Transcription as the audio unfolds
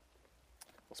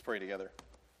Let's pray together.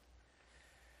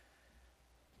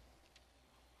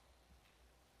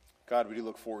 God, we do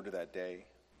look forward to that day.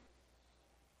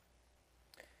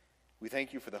 We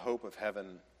thank you for the hope of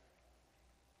heaven.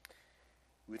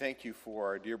 We thank you for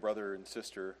our dear brother and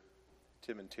sister,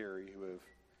 Tim and Terry, who have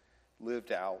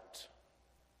lived out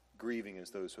grieving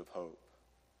as those who have hope.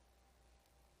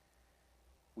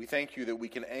 We thank you that we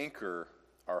can anchor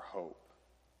our hope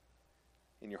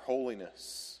in your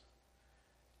holiness,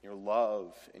 your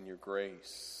love, and your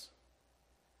grace.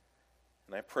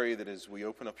 And I pray that as we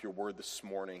open up your word this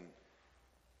morning,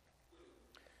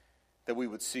 that we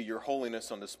would see your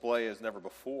holiness on display as never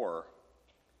before,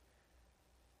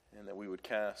 and that we would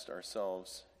cast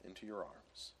ourselves into your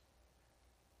arms.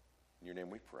 In your name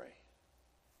we pray.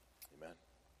 Amen.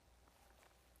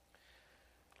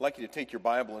 I'd like you to take your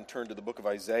Bible and turn to the book of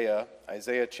Isaiah,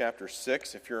 Isaiah chapter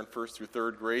 6. If you're in 1st through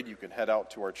 3rd grade, you can head out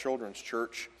to our children's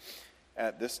church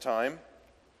at this time.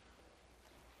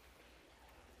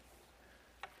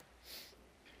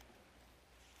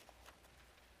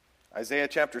 Isaiah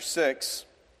chapter 6.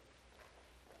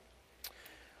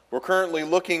 We're currently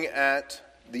looking at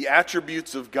the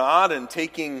attributes of God and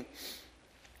taking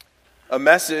a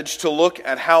message to look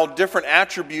at how different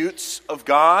attributes of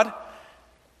God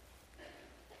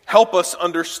help us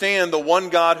understand the one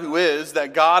God who is,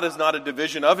 that God is not a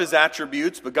division of his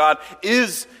attributes, but God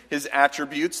is his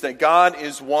attributes, that God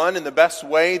is one in the best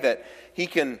way that he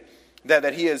can,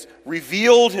 that he has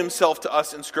revealed himself to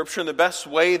us in Scripture, in the best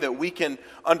way that we can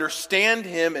understand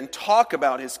him and talk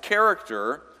about his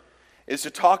character is to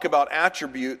talk about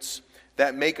attributes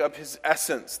that make up his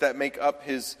essence, that make up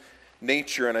his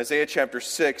nature. In Isaiah chapter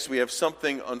 6, we have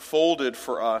something unfolded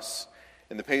for us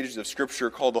in the pages of Scripture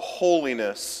called the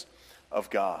holiness of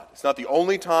God. It's not the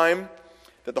only time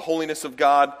that the holiness of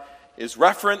God is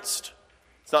referenced.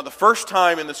 It's not the first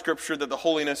time in the Scripture that the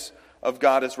holiness of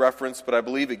God is referenced, but I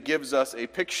believe it gives us a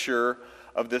picture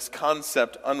of this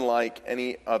concept unlike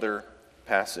any other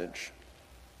passage.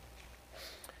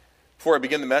 Before I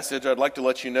begin the message, I'd like to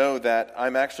let you know that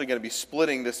I'm actually going to be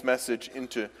splitting this message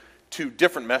into two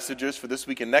different messages for this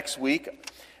week and next week.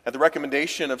 At the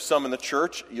recommendation of some in the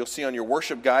church, you'll see on your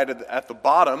worship guide at the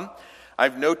bottom,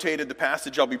 I've notated the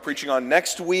passage I'll be preaching on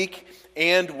next week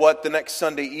and what the next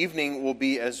Sunday evening will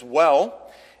be as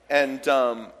well. And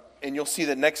you'll see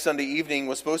that next Sunday evening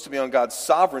was supposed to be on God's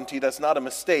sovereignty. That's not a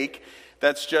mistake.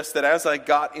 That's just that as I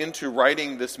got into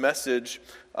writing this message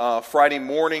Friday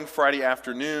morning, Friday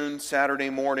afternoon,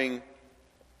 Saturday morning,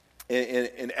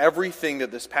 in everything that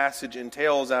this passage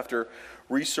entails after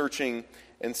researching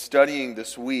and studying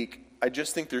this week, I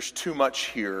just think there's too much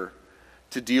here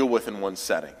to deal with in one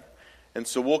setting. And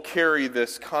so we'll carry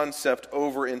this concept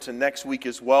over into next week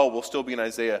as well. We'll still be in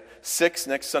Isaiah 6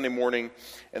 next Sunday morning,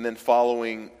 and then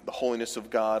following the holiness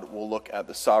of God, we'll look at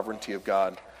the sovereignty of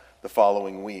God the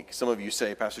following week. Some of you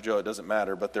say, Pastor Joe, it doesn't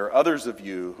matter, but there are others of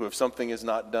you who, if something is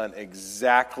not done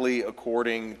exactly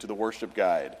according to the worship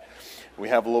guide, we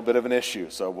have a little bit of an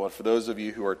issue. So for those of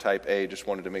you who are type A, just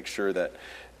wanted to make sure that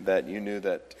you knew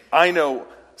that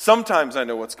sometimes I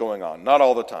know what's going on, not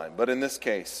all the time, but in this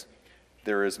case,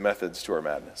 there is methods to our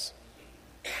madness.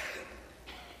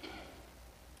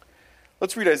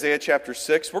 Let's read Isaiah chapter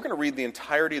 6. We're going to read the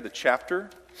entirety of the chapter,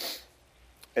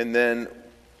 and then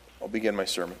I'll begin my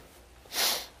sermon.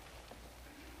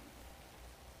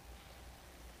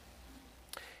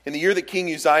 In the year that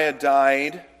King Uzziah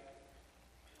died,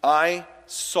 I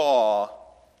saw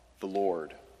the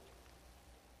Lord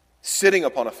sitting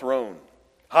upon a throne,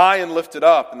 high and lifted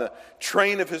up, and the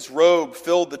train of his robe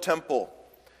filled the temple.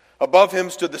 Above him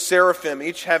stood the seraphim,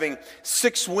 each having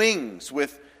 6 wings.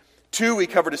 With 2 he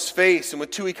covered his face, and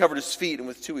with 2 he covered his feet, and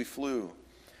with 2 he flew.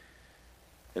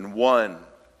 And one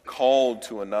called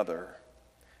to another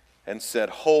and said,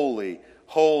 Holy,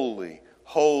 holy,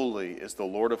 holy is the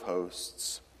Lord of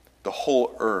hosts. The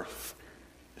whole earth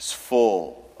is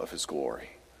full of his glory.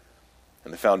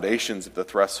 And the foundations of the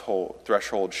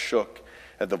threshold shook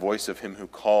at the voice of him who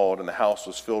called, and the house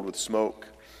was filled with smoke.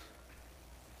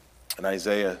 And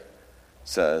Isaiah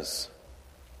says,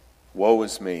 Woe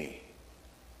is me,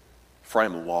 for I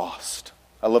am lost.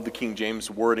 I love the King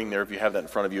James wording there. If you have that in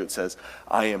front of you, it says,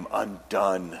 I am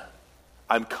undone.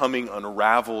 I'm coming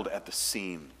unraveled at the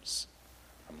seams.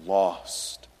 I'm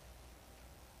lost.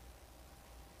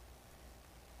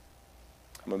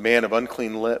 I'm a man of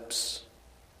unclean lips,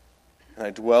 and I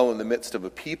dwell in the midst of a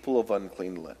people of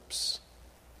unclean lips.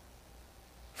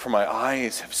 For my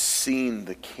eyes have seen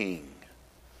the King,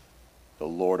 the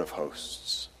Lord of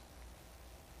hosts.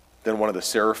 Then one of the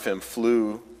seraphim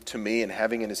flew to me, and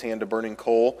having in his hand a burning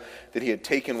coal that he had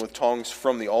taken with tongs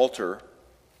from the altar,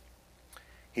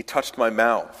 He touched my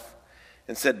mouth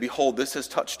and said, "Behold, this has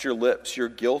touched your lips. Your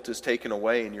guilt is taken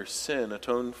away and your sin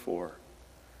atoned for."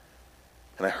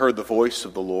 And I heard the voice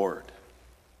of the Lord,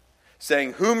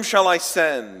 saying, "Whom shall I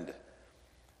send?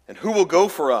 And who will go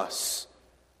for us?"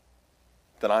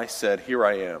 Then I said, "Here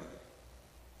I am.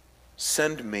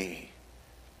 Send me."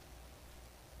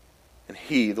 And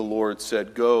he, the Lord,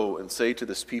 said, "Go and say to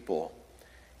this people,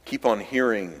 keep on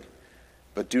hearing,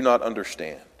 but do not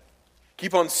understand.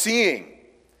 Keep on seeing,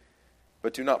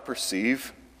 but do not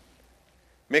perceive.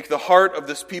 Make the heart of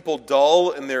this people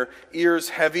dull and their ears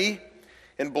heavy,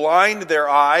 and blind their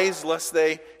eyes, lest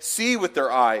they see with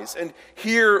their eyes, and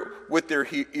hear with their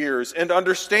ears, and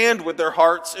understand with their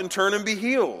hearts, and turn and be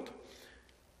healed."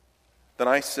 Then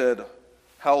I said,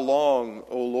 "How long,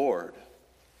 O Lord?"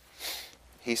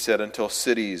 He said, "Until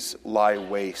cities lie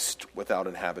waste without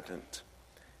inhabitant,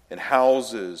 and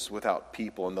houses without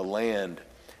people, and the land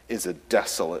is a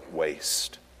desolate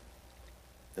waste.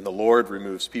 And the Lord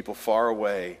removes people far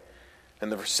away,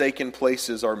 and the forsaken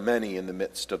places are many in the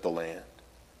midst of the land.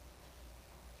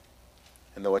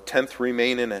 And though a tenth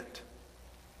remain in it,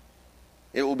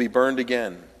 it will be burned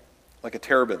again, like a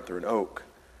terebinth or an oak,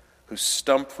 whose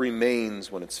stump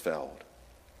remains when it's felled.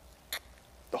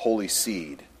 The holy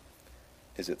seed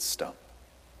is its stump."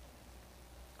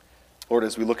 Lord,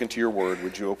 as we look into your word,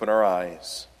 would you open our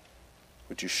eyes?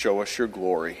 Would you show us your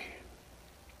glory?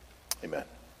 Amen.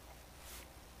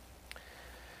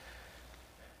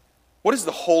 What is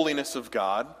the holiness of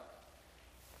God?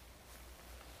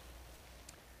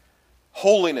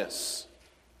 Holiness.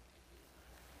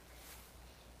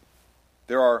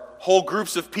 There are whole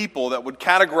groups of people that would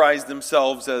categorize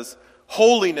themselves as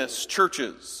holiness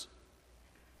churches.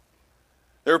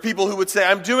 There are people who would say,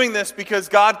 "I'm doing this because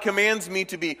God commands me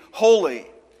to be holy.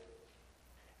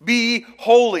 Be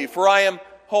holy, for I am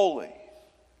holy."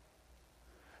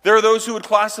 There are those who would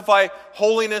classify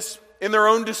holiness in their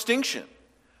own distinction,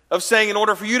 of saying, in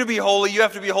order for you to be holy, you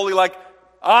have to be holy like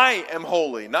I am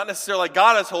holy. Not necessarily like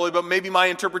God is holy, but maybe my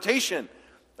interpretation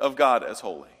of God as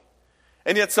holy.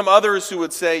 And yet some others who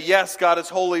would say, yes, God is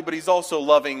holy, but he's also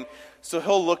loving, so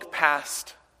he'll look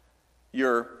past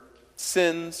your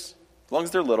sins, as long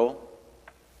as they're little.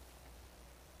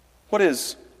 What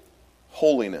is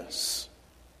holiness?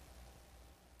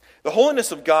 The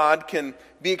holiness of God can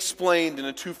be explained in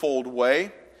a twofold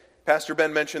way. Pastor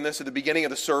Ben mentioned this at the beginning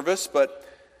of the service, but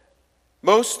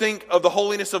most think of the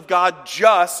holiness of God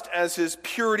just as his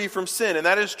purity from sin, and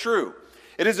that is true.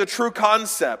 It is a true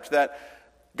concept that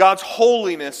God's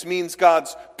holiness means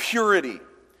God's purity.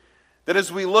 That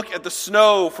as we look at the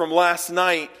snow from last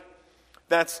night,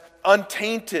 that's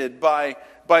untainted by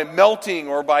melting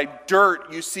or by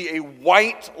dirt, you see a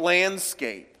white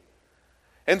landscape.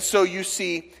 And so you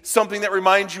see something that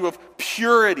reminds you of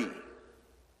purity.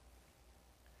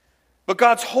 But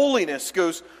God's holiness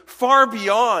goes far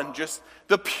beyond just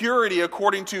the purity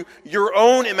according to your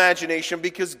own imagination,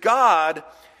 because God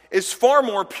is far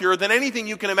more pure than anything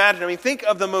you can imagine. I mean, think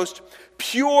of the most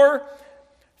pure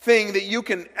thing that you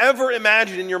can ever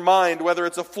imagine in your mind, whether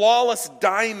it's a flawless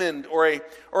diamond or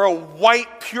a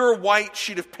white, pure white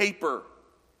sheet of paper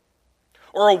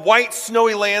or a white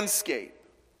snowy landscape.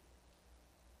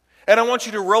 And I want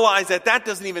you to realize that that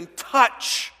doesn't even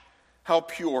touch how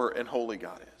pure and holy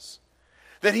God is.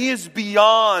 That he is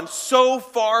beyond, so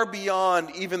far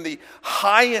beyond even the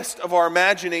highest of our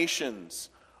imaginations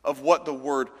of what the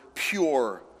word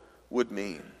pure would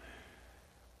mean.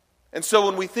 And so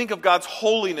when we think of God's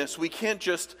holiness, we can't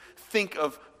just think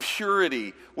of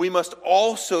purity. We must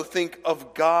also think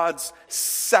of God's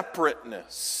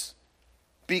separateness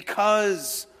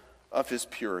because of his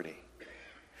purity.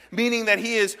 Meaning that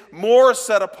he is more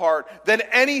set apart than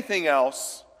anything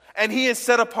else, and he is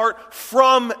set apart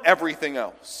from everything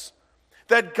else.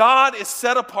 That God is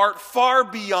set apart far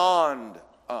beyond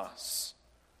us.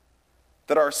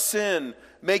 That our sin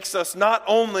makes us not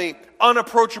only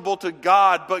unapproachable to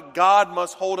God, but God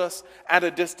must hold us at a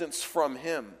distance from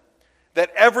him.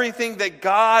 That everything that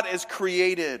God has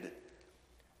created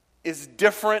is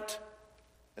different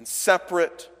and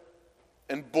separate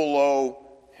and below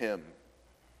him.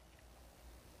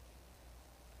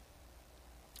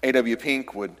 A.W.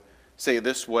 Pink would say it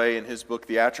this way in his book,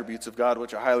 The Attributes of God,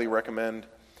 which I highly recommend.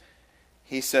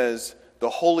 He says,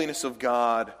 "The holiness of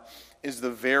God is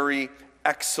the very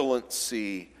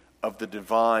excellency of the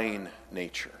divine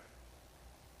nature."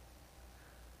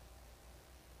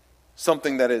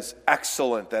 Something that is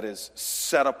excellent, that is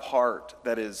set apart,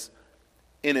 that is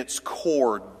in its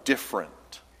core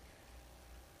different.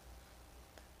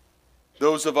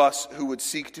 Those of us who would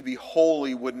seek to be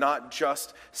holy would not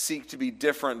just seek to be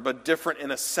different, but different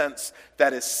in a sense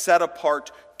that is set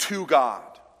apart to God.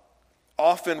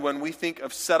 Often when we think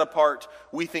of set apart,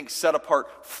 we think set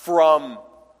apart from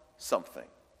something.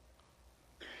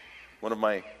 One of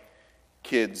my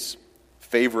kids'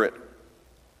 favorite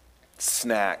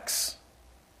snacks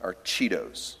are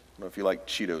Cheetos. I don't know if you like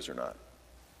Cheetos or not.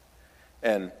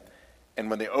 And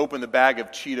when they open the bag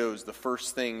of Cheetos, the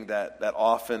first thing that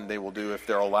often they will do, if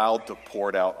they're allowed to pour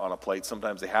it out on a plate,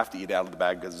 sometimes they have to eat out of the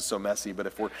bag because it's so messy, but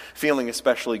if we're feeling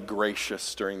especially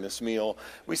gracious during this meal,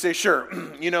 we say, sure,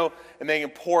 and they can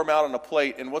pour them out on a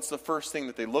plate, and what's the first thing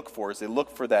that they look for is they look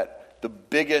for the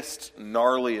biggest,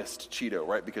 gnarliest Cheeto,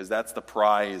 right? Because that's the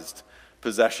prized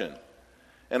possession.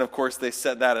 And of course, they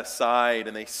set that aside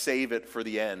and they save it for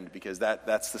the end because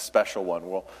that's the special one.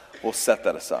 We'll set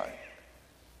that aside.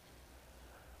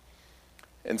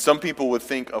 And some people would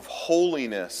think of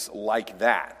holiness like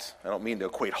that. I don't mean to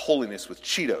equate holiness with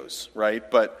Cheetos, right?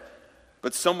 But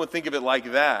some would think of it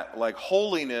like that. Like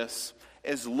holiness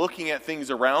is looking at things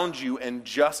around you and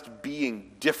just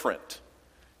being different,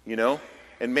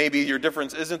 And maybe your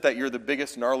difference isn't that you're the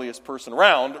biggest, gnarliest person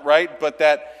around, right? But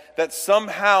that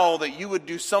somehow that you would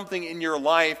do something in your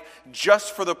life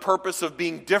just for the purpose of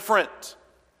being different.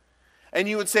 And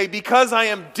you would say, because I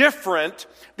am different,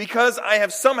 because I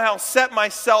have somehow set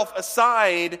myself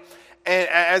aside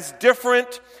as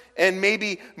different and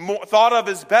maybe more thought of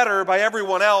as better by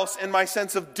everyone else in my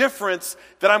sense of difference,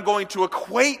 that I'm going to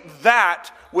equate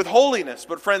that with holiness.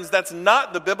 But friends, that's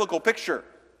not the biblical picture.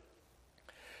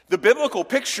 The biblical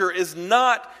picture is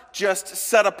not just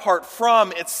set apart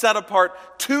from, it's set apart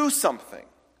to something.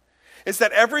 It's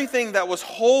that everything that was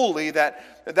holy, that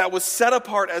was set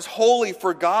apart as holy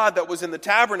for God, that was in the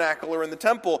tabernacle or in the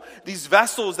temple, these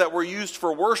vessels that were used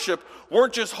for worship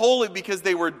weren't just holy because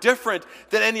they were different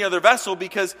than any other vessel,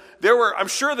 because I'm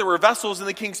sure there were vessels in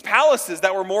the king's palaces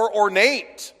that were more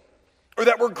ornate or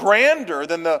that were grander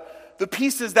than the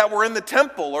pieces that were in the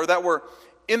temple or that were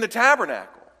in the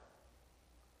tabernacle.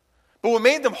 But what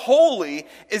made them holy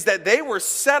is that they were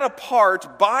set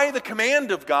apart by the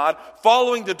command of God,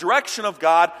 following the direction of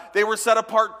God. They were set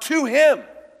apart to Him.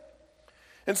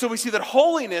 And so we see that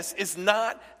holiness is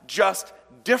not just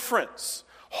difference.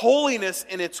 Holiness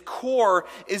in its core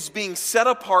is being set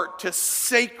apart to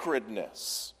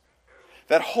sacredness.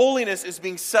 That holiness is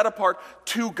being set apart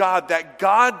to God, that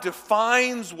God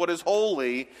defines what is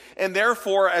holy, and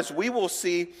therefore, as we will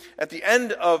see at the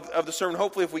end of the sermon,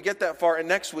 hopefully if we get that far, and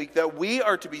next week, that we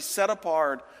are to be set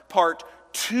apart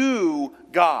to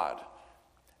God.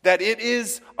 That it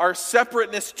is our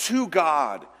separateness to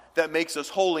God that makes us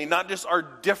holy, not just our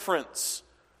difference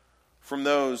from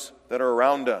those that are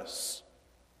around us.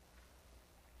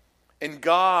 And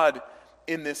God,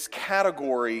 in this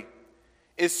category,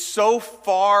 is so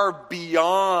far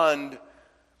beyond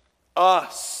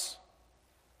us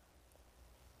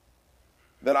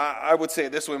that I would say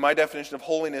it this way. My definition of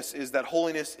holiness is that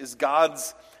holiness is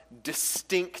God's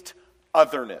distinct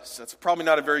otherness. That's probably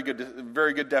not a very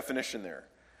good definition there.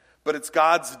 But it's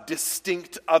God's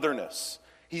distinct otherness.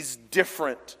 He's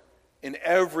different in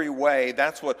every way.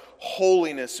 That's what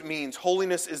holiness means.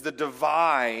 Holiness is the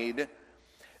divide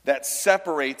that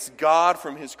separates God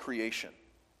from His creation.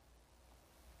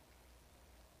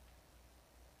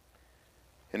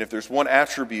 And if there's one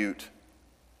attribute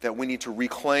that we need to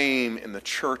reclaim in the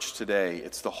church today,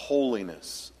 it's the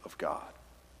holiness of God.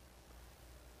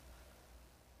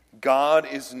 God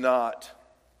is not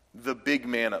the big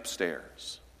man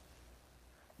upstairs.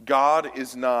 God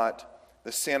is not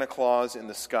the Santa Claus in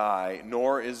the sky,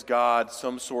 nor is God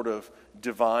some sort of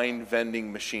divine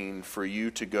vending machine for you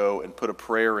to go and put a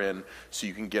prayer in so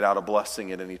you can get out a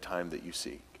blessing at any time that you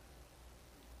seek.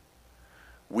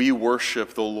 We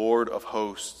worship the Lord of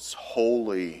hosts.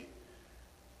 Holy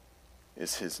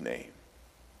is His name.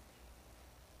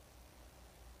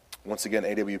 Once again,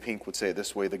 A.W. Pink would say it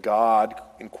this way: the God,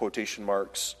 in quotation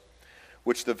marks,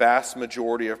 which the vast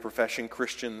majority of professing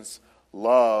Christians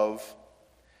love,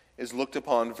 is looked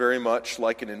upon very much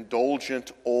like an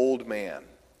indulgent old man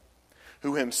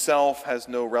who himself has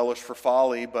no relish for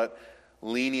folly, but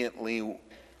leniently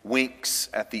winks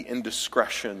at the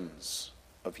indiscretions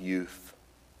of youth.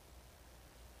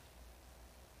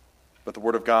 But the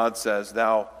Word of God says,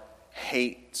 thou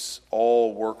hates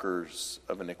all workers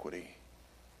of iniquity.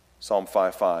 Psalm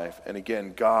 5:5. And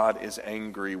again, God is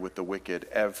angry with the wicked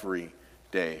every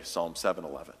day. Psalm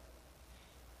 7:11.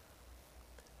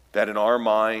 That in our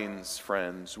minds,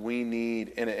 friends, we need,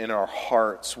 in our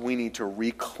hearts, we need to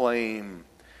reclaim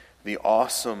the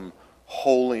awesome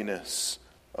holiness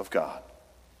of God.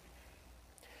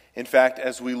 In fact,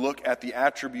 as we look at the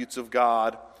attributes of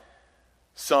God,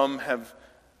 some have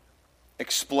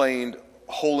explained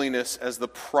holiness as the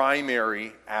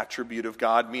primary attribute of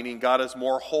God, meaning God is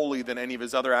more holy than any of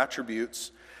his other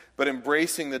attributes. But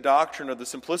embracing the doctrine of the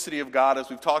simplicity of God, as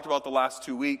we've talked about the last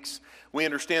 2 weeks, we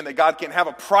understand that God can't have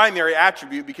a primary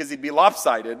attribute because he'd be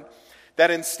lopsided. That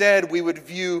instead we would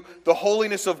view the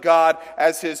holiness of God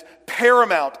as his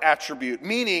paramount attribute,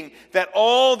 meaning that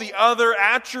all the other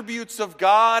attributes of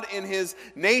God in his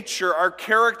nature are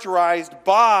characterized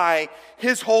by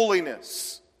his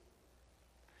holiness.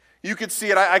 You could see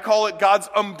it, I call it God's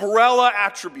umbrella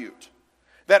attribute.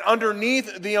 That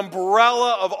underneath the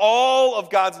umbrella of all of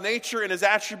God's nature and his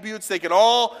attributes, they can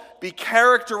all be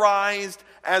characterized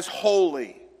as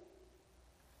holy.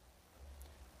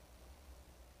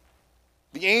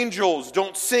 The angels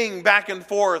don't sing back and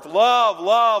forth, love,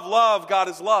 love, love, God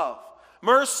is love.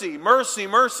 Mercy, mercy,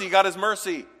 mercy, God is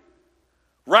mercy.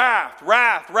 Wrath,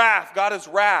 wrath, wrath, God is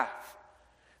wrath.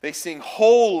 They sing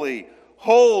holy,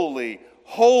 holy,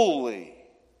 holy.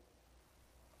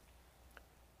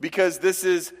 Because this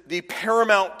is the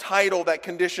paramount title that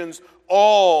conditions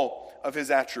all of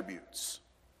his attributes.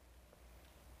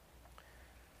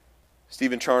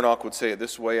 Stephen Charnock would say it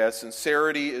this way: as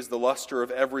sincerity is the luster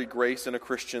of every grace in a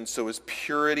Christian, so is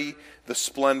purity the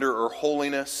splendor or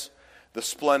holiness, the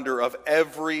splendor of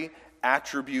every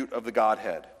attribute of the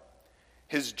Godhead.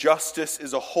 His justice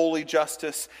is a holy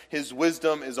justice. His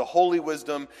wisdom is a holy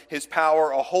wisdom. His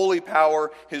power, a holy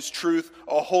power. His truth,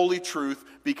 a holy truth,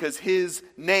 because his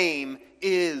name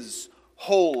is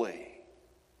holy.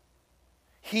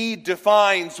 He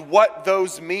defines what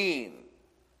those mean.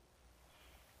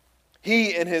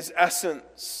 He, in his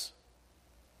essence,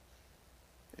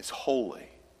 is holy.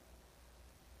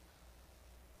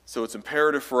 So it's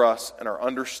imperative for us in our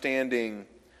understanding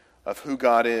of who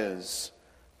God is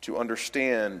to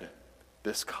understand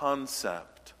this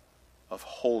concept of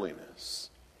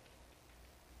holiness.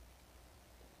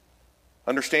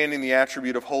 Understanding the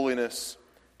attribute of holiness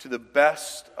to the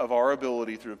best of our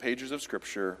ability through the pages of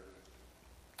Scripture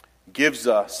gives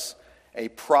us a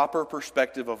proper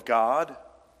perspective of God.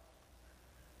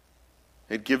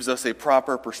 It gives us a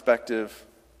proper perspective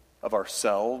of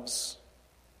ourselves.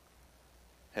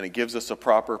 And it gives us a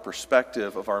proper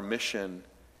perspective of our mission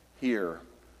here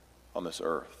on this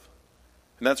earth.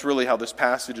 And that's really how this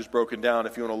passage is broken down.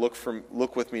 If you want to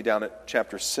look with me down at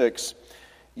chapter 6,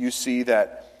 you see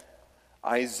that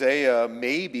Isaiah,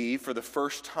 maybe for the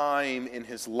first time in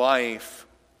his life,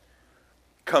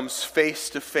 comes face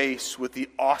to face with the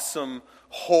awesome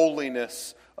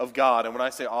holiness of God. And when I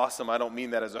say awesome, I don't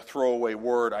mean that as a throwaway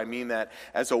word. I mean that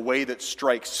as a way that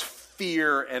strikes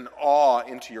fear and awe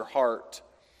into your heart.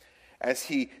 As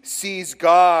he sees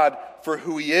God for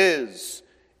who he is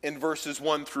in verses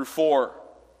 1 through 4.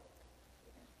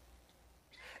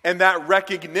 And that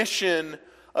recognition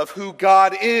of who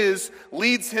God is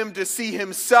leads him to see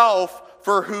himself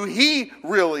for who he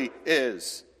really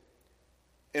is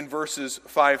in verses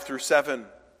 5 through 7.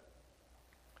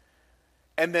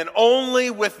 And then only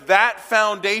with that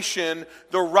foundation,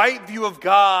 the right view of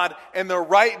God and the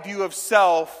right view of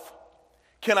self,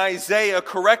 can Isaiah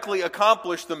correctly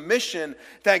accomplish the mission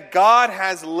that God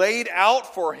has laid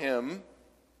out for him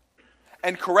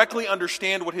and correctly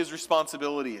understand what his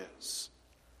responsibility is.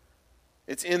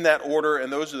 It's in that order,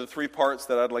 and those are the 3 parts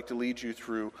that I'd like to lead you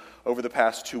through over the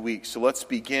past 2 weeks. So let's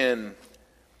begin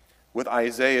with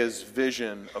Isaiah's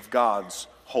vision of God's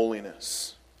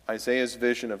holiness. Isaiah's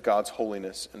vision of God's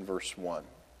holiness in verse 1.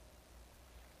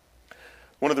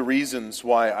 One of the reasons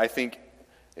why I think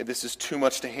this is too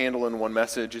much to handle in one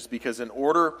message is because in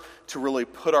order to really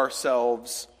put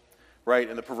ourselves right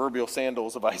in the proverbial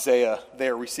sandals of Isaiah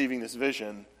there receiving this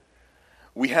vision,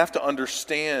 we have to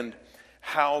understand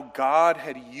how God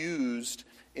had used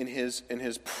in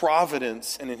his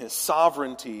providence and in his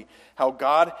sovereignty, how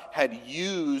God had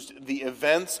used the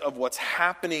events of what's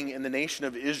happening in the nation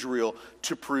of Israel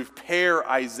to prepare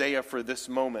Isaiah for this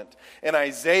moment. And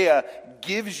Isaiah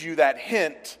gives you that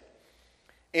hint.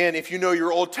 And if you know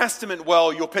your Old Testament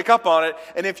well, you'll pick up on it.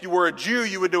 And if you were a Jew,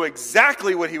 you would know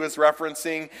exactly what he was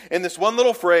referencing in this one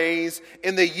little phrase,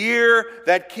 in the year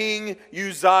that King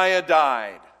Uzziah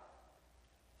died.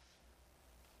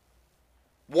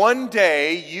 One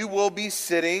day you will be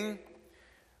sitting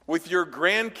with your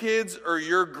grandkids or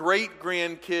your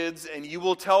great-grandkids, and you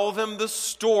will tell them the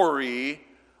story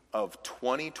of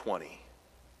 2020.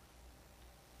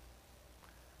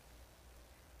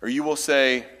 Or you will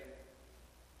say,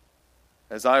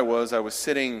 as I was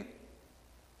sitting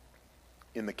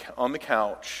on the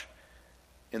couch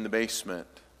in the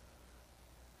basement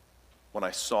when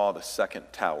I saw the second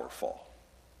tower fall.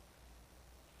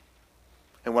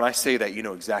 And when I say that, you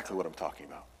know exactly what I'm talking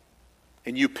about.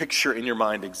 And you picture in your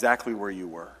mind exactly where you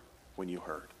were when you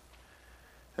heard.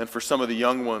 And for some of the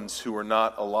young ones who are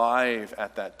not alive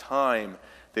at that time,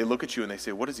 they look at you and they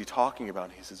say, what is he talking about?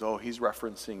 And he says, oh, he's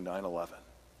referencing 9/11.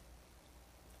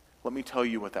 Let me tell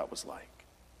you what that was like.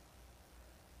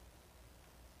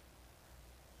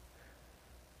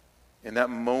 In that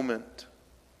moment,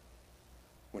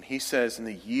 when he says in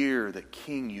the year that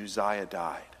King Uzziah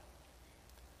died,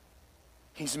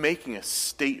 he's making a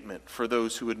statement for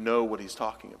those who would know what he's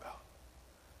talking about.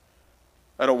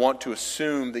 I don't want to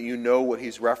assume that you know what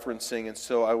he's referencing, and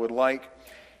so I would like,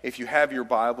 if you have your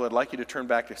Bible, I'd like you to turn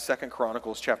back to 2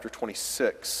 Chronicles chapter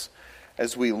 26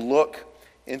 as we look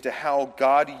into how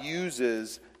God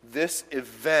uses this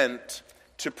event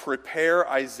to prepare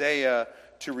Isaiah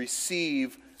to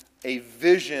receive a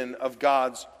vision of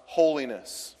God's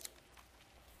holiness.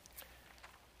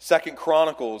 2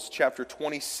 Chronicles chapter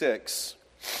 26.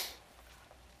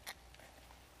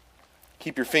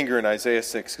 Keep your finger in Isaiah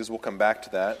 6 because we'll come back to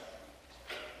that.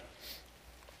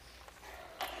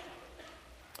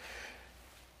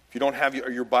 If you don't have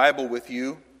your Bible with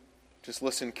you, just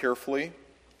listen carefully.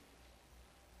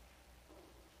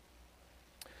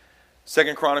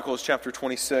 2 Chronicles chapter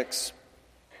 26.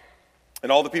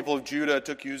 And all the people of Judah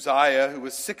took Uzziah, who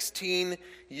was 16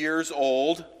 years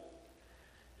old,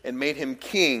 and made him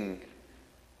king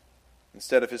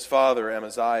instead of his father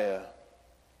Amaziah.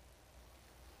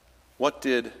 What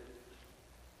did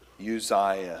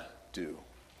Uzziah do?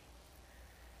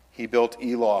 He built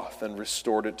Eloth and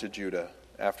restored it to Judah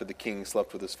after the king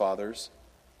slept with his fathers.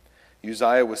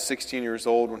 Uzziah was 16 years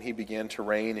old when he began to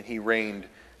reign, and he reigned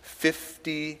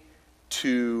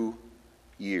 52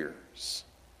 years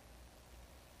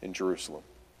in Jerusalem.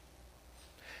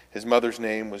 His mother's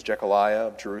name was Jechaliah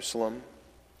of Jerusalem.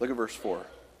 Look at verse 4.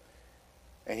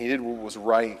 And he did what was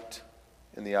right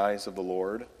in the eyes of the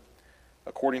Lord.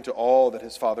 According to all that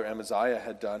his father Amaziah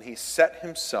had done, he set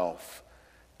himself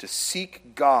to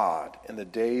seek God in the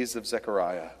days of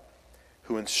Zechariah,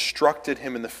 who instructed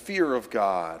him in the fear of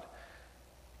God.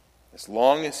 As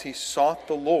long as he sought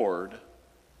the Lord,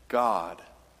 God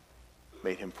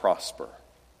made him prosper.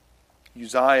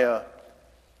 Uzziah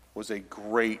was a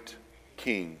great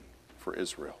king for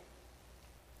Israel.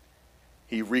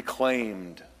 He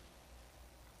reclaimed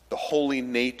the holy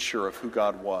nature of who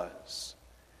God was.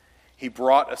 He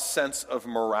brought a sense of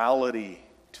morality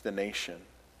to the nation.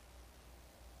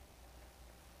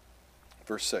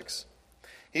 Verse 6.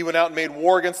 He went out and made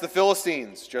war against the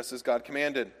Philistines, just as God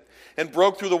commanded, and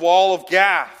broke through the wall of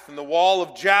Gath, and the wall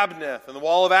of Jabneth, and the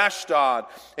wall of Ashdod.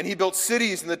 And he built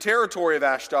cities in the territory of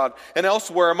Ashdod. And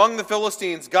elsewhere among the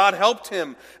Philistines, God helped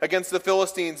him against the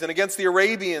Philistines, and against the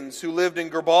Arabians who lived in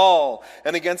Gerbal,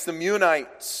 and against the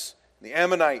Meunites. The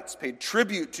Ammonites paid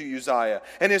tribute to Uzziah,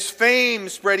 and his fame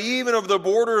spread even over the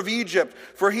border of Egypt,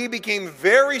 for he became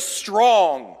very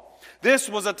strong. This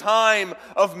was a time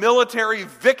of military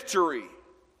victory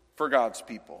for God's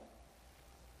people.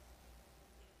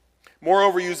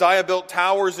 Moreover, Uzziah built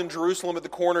towers in Jerusalem at the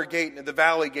corner gate and at the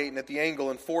valley gate and at the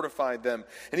angle and fortified them.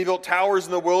 And he built towers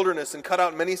in the wilderness and cut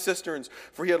out many cisterns,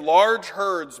 for he had large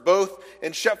herds both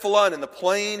in Shephelah and in the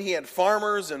plain. He had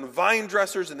farmers and vine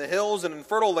dressers in the hills and in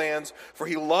fertile lands, for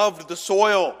he loved the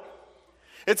soil.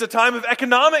 It's a time of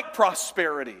economic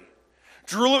prosperity.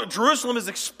 Jerusalem is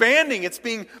expanding. It's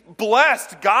being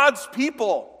blessed. God's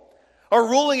people are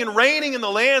ruling and reigning in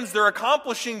the lands. They're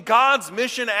accomplishing God's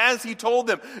mission as he told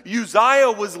them.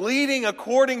 Uzziah was leading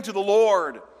according to the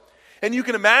Lord. And you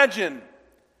can imagine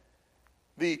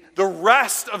the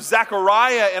rest of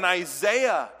Zechariah and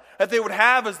Isaiah that they would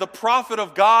have as the prophet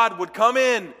of God would come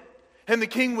in. And the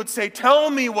king would say, tell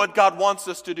me what God wants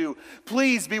us to do.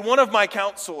 Please be one of my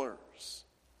counselors.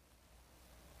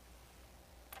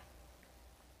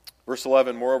 Verse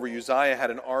 11, moreover, Uzziah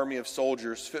had an army of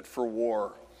soldiers fit for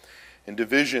war, in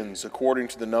divisions according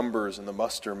to the numbers and the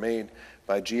muster made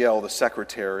by Jeiel the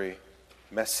secretary,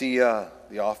 Messiah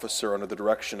the officer under the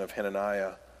direction of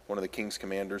Hananiah, one of the king's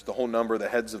commanders. The whole number of the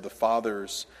heads of the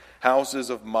fathers'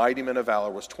 houses of mighty men of valor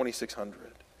was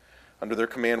 2,600. Under their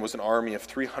command was an army of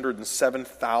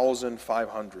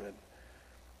 307,500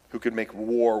 who could make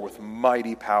war with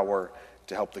mighty power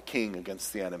to help the king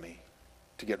against the enemy,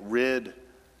 to get rid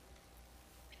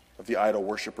of the idol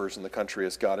worshippers in the country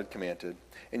as God had commanded.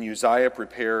 And Uzziah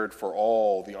prepared for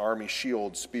all the army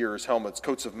shields, spears, helmets,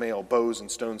 coats of mail, bows,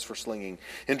 and stones for slinging.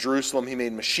 In Jerusalem he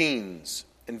made machines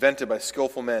invented by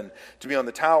skillful men to be on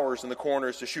the towers and the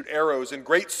corners to shoot arrows and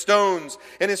great stones.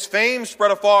 And his fame spread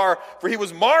afar, for he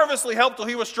was marvelously helped till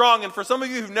he was strong. And for some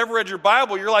of you who've never read your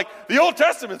Bible, you're like, the Old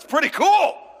Testament's pretty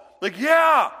cool. Like,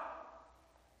 yeah.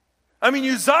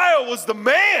 Uzziah was the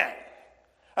man.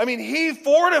 He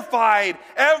fortified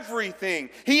everything.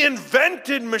 He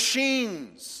invented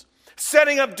machines,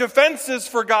 setting up defenses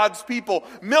for God's people,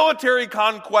 military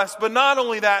conquest, but not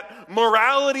only that,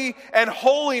 morality and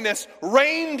holiness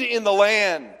reigned in the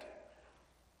land.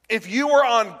 If you were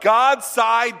on God's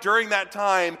side during that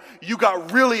time, you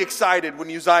got really excited when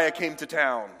Uzziah came to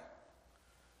town.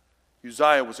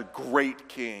 Uzziah was a great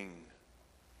king.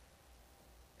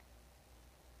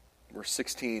 Verse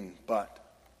 16, but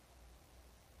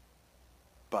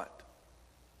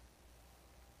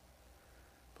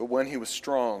when he was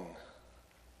strong,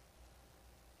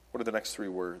 what are the next three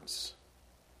words?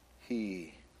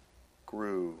 He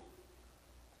grew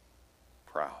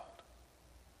proud.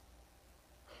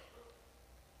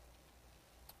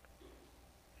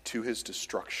 To his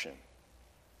destruction.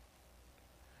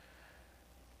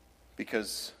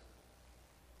 Because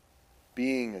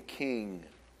being a king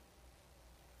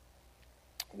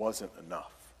wasn't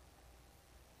enough.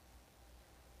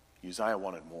 Uzziah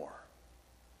wanted more.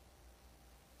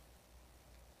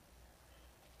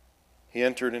 He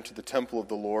entered into the temple of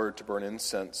the Lord to burn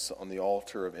incense on the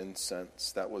altar of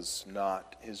incense. That was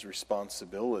not his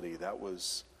responsibility. That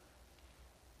was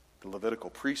the Levitical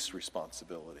priest's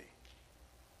responsibility.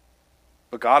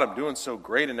 But God, I'm doing so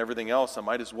great and everything else, I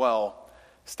might as well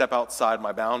step outside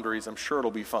my boundaries. I'm sure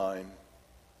it'll be fine.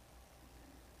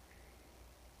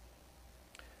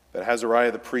 But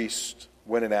Azariah the priest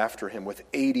went in after him with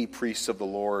 80 priests of the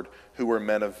Lord who were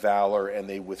men of valor, and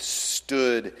they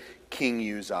withstood King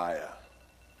Uzziah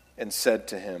and said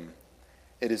to him,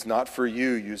 "It is not for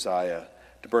you, Uzziah,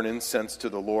 to burn incense to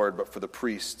the Lord, but for the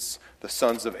priests, the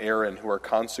sons of Aaron, who are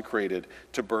consecrated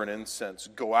to burn incense.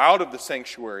 Go out of the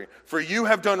sanctuary, for you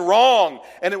have done wrong,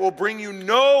 and it will bring you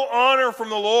no honor from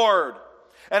the Lord."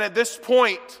 And at this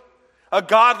point, a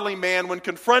godly man, when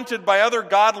confronted by other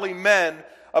godly men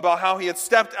about how he had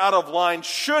stepped out of line,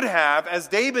 should have, as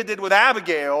David did with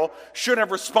Abigail, should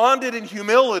have responded in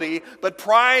humility, but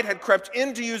pride had crept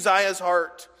into Uzziah's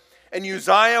heart. And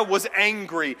Uzziah was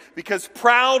angry, because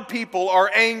proud people are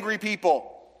angry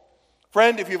people.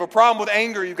 Friend, if you have a problem with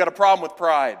anger, you've got a problem with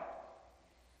pride.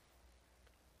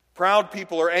 Proud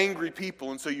people are angry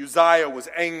people, and so Uzziah was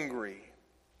angry.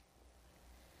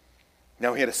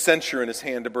 Now he had a censer in his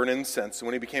hand to burn incense, and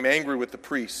when he became angry with the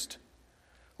priest,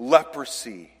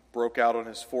 leprosy broke out on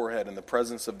his forehead in the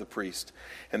presence of the priest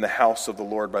in the house of the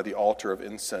Lord by the altar of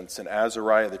incense. And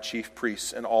Azariah the chief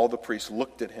priest and all the priests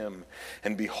looked at him,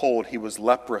 and behold, he was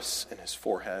leprous in his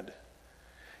forehead.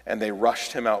 And they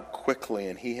rushed him out quickly,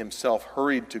 and he himself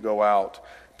hurried to go out,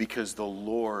 because the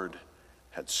Lord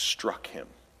had struck him.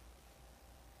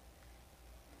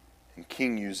 And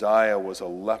King Uzziah was a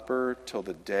leper till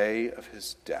the day of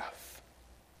his death.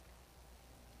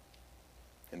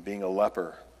 And being a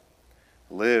leper,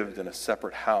 lived in a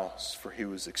separate house, for he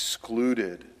was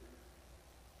excluded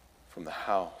from the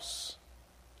house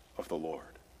of the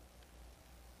Lord.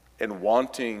 And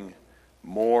wanting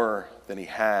more than he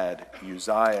had,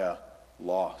 Uzziah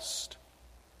lost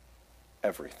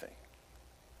everything.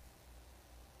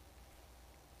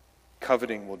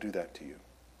 Coveting will do that to you.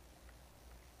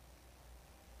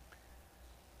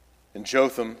 And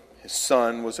Jotham, his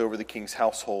son, was over the king's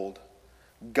household,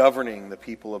 governing the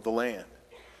people of the land.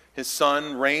 His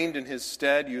son reigned in his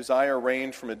stead. Uzziah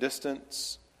reigned from a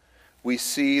distance. We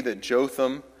see that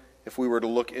Jotham, if we were to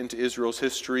look into Israel's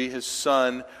history, his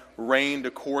son reigned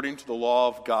according to the law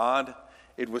of God.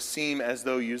 It would seem as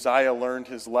though Uzziah learned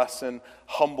his lesson,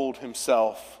 humbled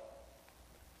himself,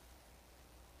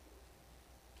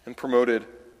 and promoted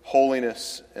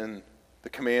holiness and the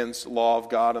commands, law of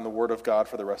God, and the word of God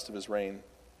for the rest of his reign.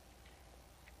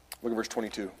 Look at verse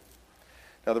 22.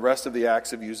 Now the rest of the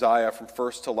acts of Uzziah from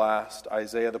first to last,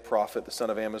 Isaiah the prophet, the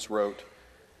son of Amos, wrote.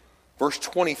 Verse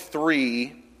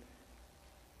 23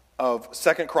 of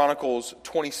 2 Chronicles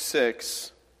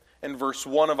 26 and verse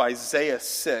 1 of Isaiah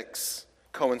 6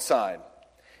 coincide.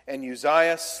 And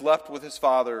Uzziah slept with his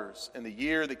fathers in the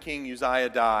year that King Uzziah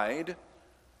died.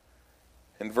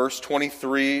 In verse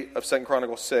 23 of 2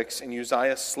 Chronicles 6, and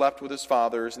Uzziah slept with his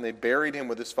fathers, and they buried him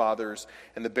with his fathers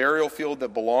in the burial field that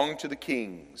belonged to the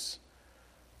kings.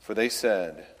 For they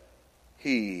said,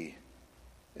 "He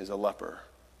is a leper."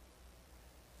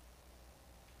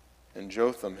 And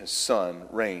Jotham, his son,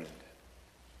 reigned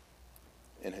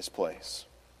in his place.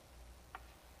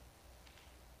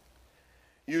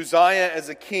 Uzziah, as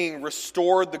a king,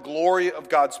 restored the glory of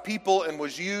God's people and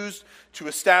was used to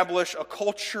establish a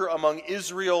culture among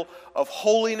Israel of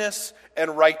holiness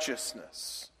and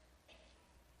righteousness.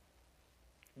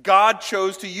 God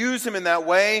chose to use him in that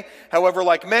way. However,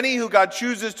 like many who God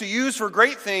chooses to use for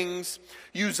great things,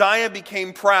 Uzziah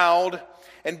became proud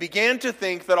and began to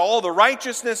think that all the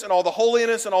righteousness and all the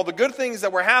holiness and all the good things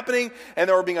that were happening and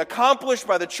that were being accomplished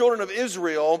by the children of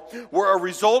Israel were a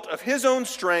result of his own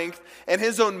strength and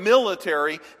his own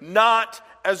military, not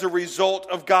as a result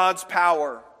of God's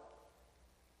power.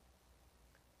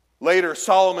 Later,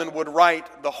 Solomon would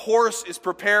write, "The horse is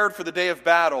prepared for the day of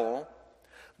battle,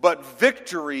 but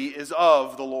victory is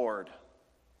of the Lord."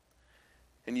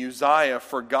 And Uzziah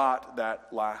forgot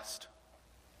that last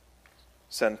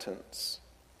sentence.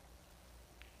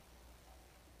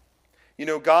 You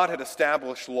know, God had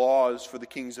established laws for the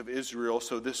kings of Israel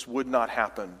so this would not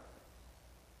happen.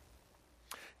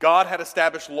 God had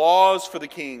established laws for the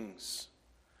kings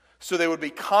so they would be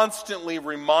constantly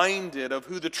reminded of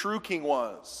who the true king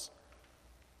was.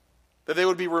 That they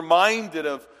would be reminded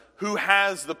of who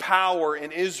has the power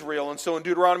in Israel. And so in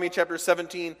Deuteronomy chapter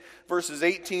 17, verses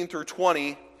 18 through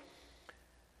 20,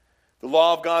 the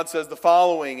law of God says the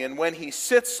following, "And when he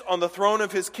sits on the throne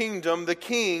of his kingdom, the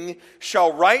king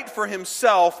shall write for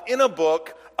himself in a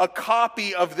book a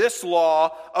copy of this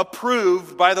law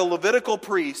approved by the Levitical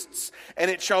priests,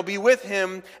 and it shall be with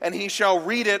him, and he shall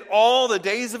read it all the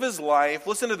days of his life,"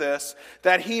 listen to this,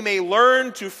 "that he may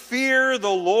learn to fear the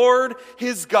Lord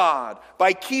his God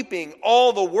by keeping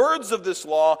all the words of this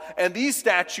law and these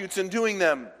statutes and doing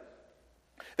them.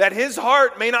 That his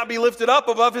heart may not be lifted up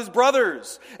above his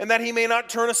brothers, and that he may not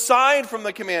turn aside from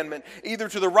the commandment, either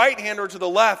to the right hand or to the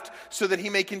left, so that he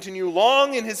may continue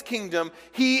long in his kingdom,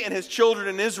 he and his children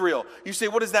in Israel." You say,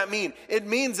 what does that mean? It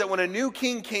means that when a new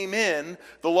king came in,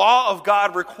 the law of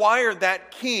God required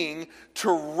that king to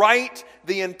write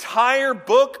the entire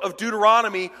book of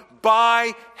Deuteronomy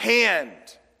by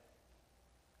hand.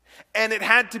 And it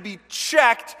had to be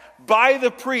checked by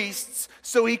the priests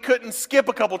so he couldn't skip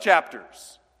a couple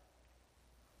chapters.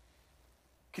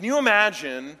 Can you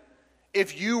imagine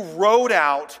if you wrote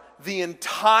out the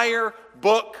entire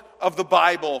book of the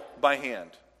Bible by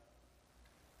hand?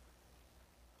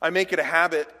 I make it a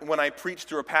habit when I preach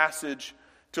through a passage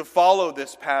to follow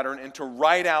this pattern and to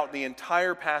write out the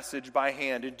entire passage by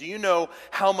hand. And do you know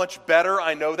how much better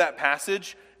I know that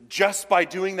passage just by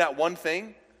doing that one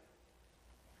thing?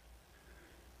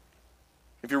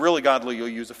 If you're really godly, you'll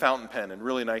use a fountain pen and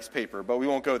really nice paper, but we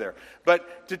won't go there.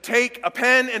 But to take a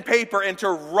pen and paper and to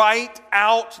write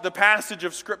out the passage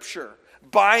of Scripture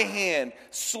by hand,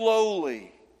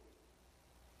 slowly.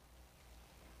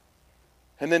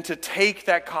 And then to take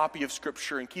that copy of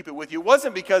Scripture and keep it with you. It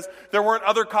wasn't because there weren't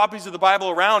other copies of the Bible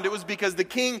around. It was because the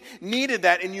king needed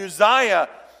that. And Uzziah,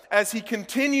 as he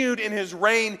continued in his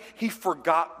reign, he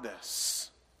forgot this.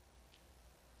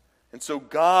 And so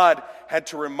God had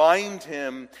to remind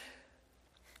him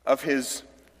of his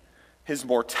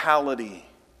mortality,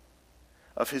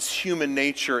 of his human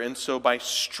nature. And so by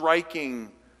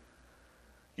striking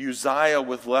Uzziah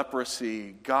with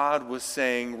leprosy, God was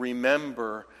saying,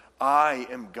 "Remember, I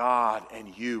am God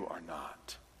and you are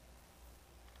not."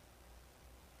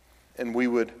 And we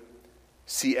would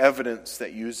see evidence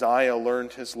that Uzziah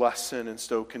learned his lesson and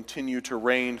so continued to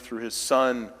reign through his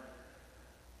son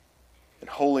in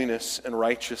holiness and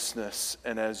righteousness.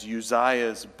 And as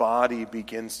Uzziah's body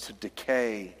begins to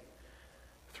decay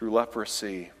through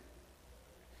leprosy,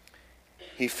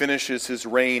 he finishes his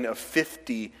reign of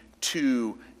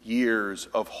 52 years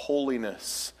of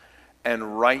holiness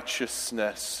and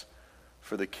righteousness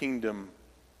for the kingdom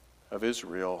of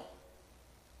Israel.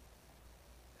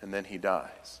 And then he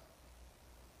dies.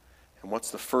 And what's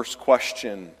the first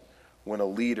question when a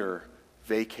leader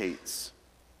vacates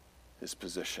his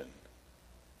position?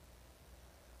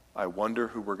 I wonder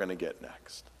who we're going to get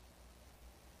next.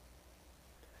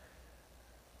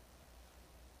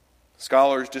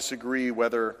 Scholars disagree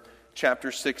whether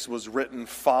chapter 6 was written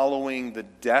following the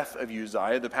death of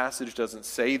Uzziah. The passage doesn't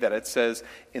say that. It says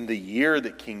in the year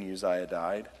that King Uzziah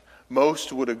died.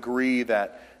 Most would agree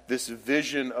that this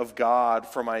vision of God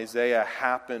from Isaiah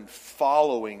happened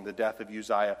following the death of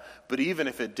Uzziah. But even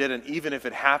if it didn't, even if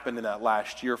it happened in that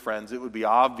last year, friends, it would be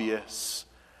obvious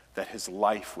that his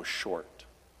life was short.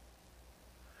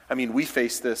 I mean, we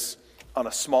face this on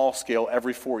a small scale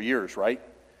every 4 years, right?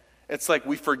 It's like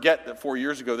we forget that 4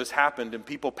 years ago this happened and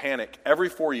people panic every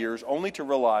 4 years only to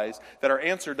realize that our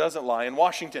answer doesn't lie in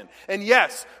Washington. And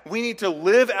yes, we need to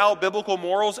live out biblical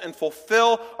morals and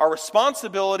fulfill our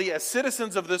responsibility as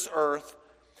citizens of this earth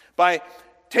by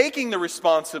taking the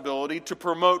responsibility to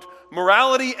promote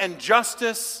morality and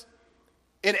justice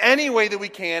in any way that we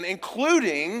can,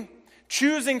 including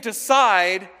choosing to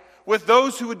side with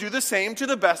those who would do the same to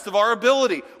the best of our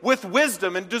ability, with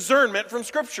wisdom and discernment from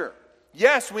Scripture.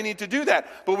 Yes, we need to do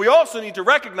that. But we also need to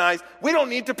recognize we don't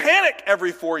need to panic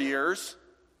every 4 years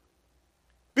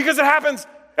because it happens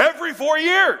every 4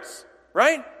 years,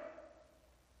 right?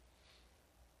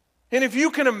 And if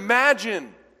you can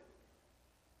imagine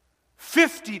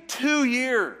 52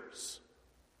 years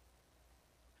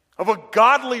of a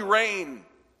godly reign,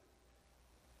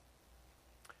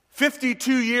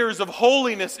 52 years of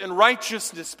holiness and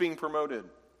righteousness being promoted,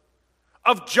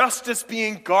 of justice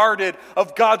being guarded,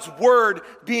 of God's word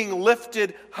being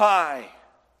lifted high.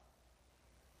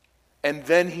 And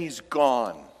then he's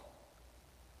gone.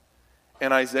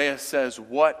 And Isaiah says,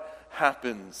 what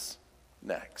happens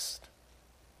next?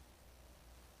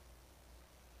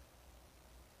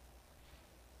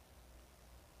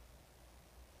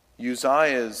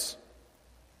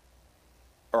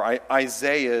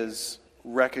 Isaiah's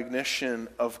recognition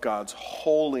of God's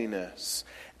holiness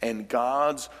and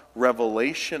God's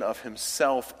revelation of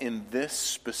himself in this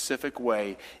specific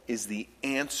way is the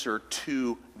answer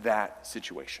to that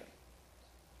situation.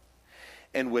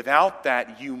 And without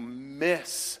that, you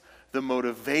miss the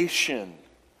motivation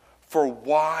for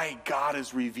why God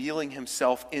is revealing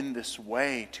himself in this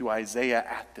way to Isaiah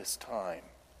at this time,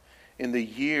 in the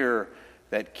year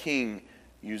that King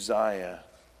Uzziah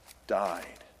died.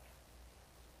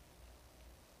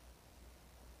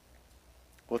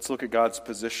 Let's look at God's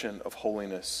position of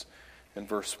holiness in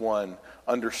verse 1,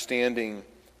 understanding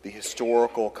the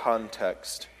historical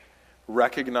context,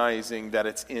 recognizing that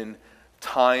it's in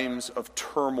times of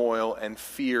turmoil and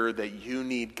fear that you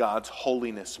need God's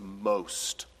holiness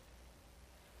most.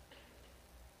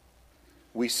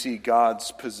 We see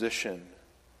God's position.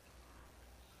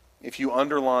 If you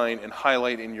underline and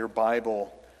highlight in your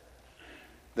Bible,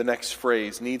 the next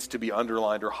phrase needs to be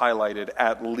underlined or highlighted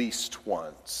at least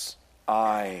once.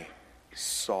 I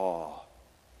saw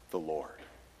the Lord.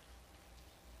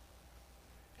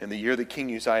 In the year that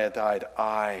King Uzziah died,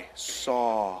 I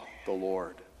saw the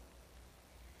Lord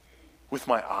with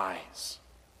my eyes,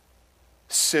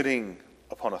 sitting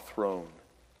upon a throne,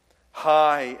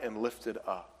 high and lifted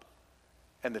up,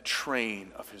 and the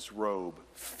train of his robe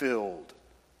filled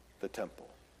the temple.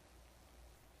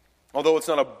 Although it's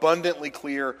not abundantly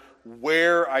clear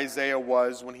where Isaiah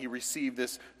was when he received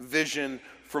this vision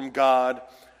from God,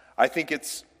 I think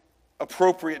it's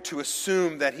appropriate to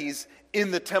assume that he's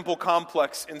in the temple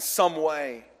complex in some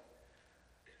way.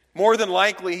 More than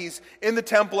likely, he's in the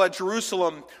temple at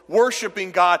Jerusalem,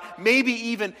 worshiping God, maybe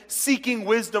even seeking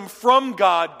wisdom from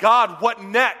God. God, what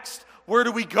next? Where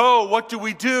do we go? What do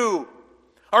we do?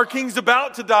 Our king's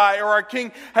about to die, or our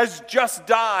king has just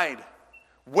died.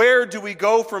 Where do we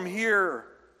go from here?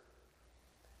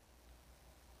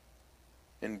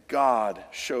 And God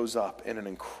shows up in an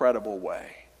incredible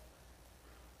way.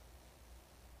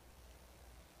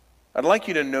 I'd like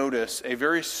you to notice a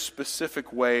very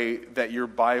specific way that your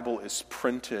Bible is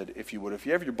printed, if you would. If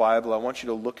you have your Bible, I want you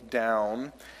to look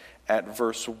down at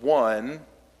verse 1,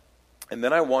 and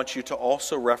then I want you to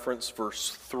also reference verse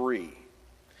 3.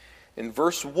 In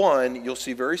verse 1, you'll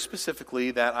see very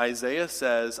specifically that Isaiah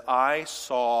says, I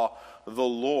saw the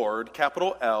Lord,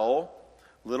 capital L,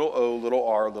 little o, little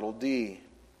r, little d.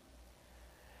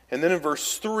 And then in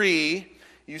verse 3,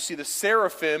 you see the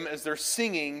seraphim as they're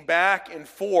singing back and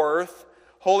forth,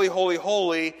 holy, holy,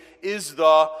 holy is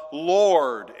the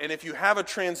Lord. And if you have a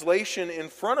translation in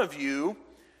front of you,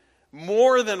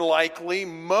 more than likely,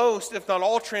 most, if not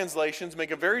all translations,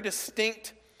 make a very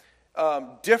distinct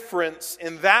difference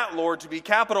in that Lord to be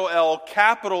capital L,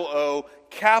 capital O,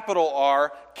 capital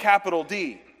R, capital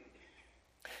D.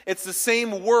 It's the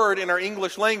same word in our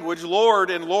English language,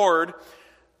 Lord and Lord,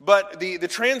 but the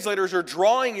translators are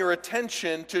drawing your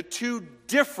attention to two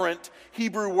different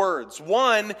Hebrew words.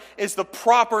 One is the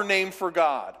proper name for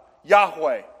God,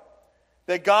 Yahweh.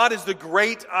 That God is the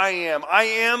great I am. I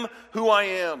am who I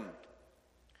am.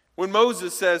 When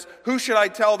Moses says, who should I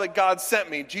tell that God sent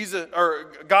me?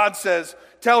 God says,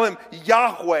 tell him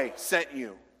Yahweh sent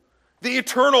you. The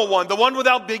eternal one, the one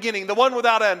without beginning, the one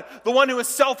without end, the one who is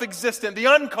self-existent, the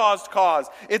uncaused cause.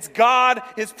 It's God.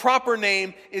 His proper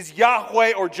name is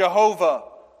Yahweh or Jehovah.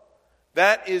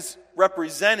 That is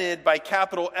represented by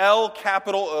capital L,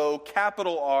 capital O,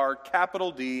 capital R,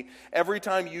 capital D. Every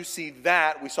time you see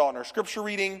that, we saw it in our scripture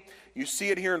reading, you see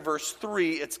it here in verse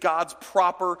 3, it's God's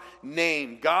proper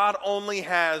name. God only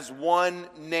has one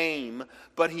name,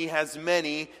 but he has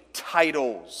many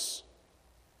titles.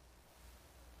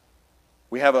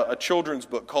 We have a children's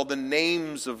book called The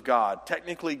Names of God.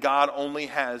 Technically, God only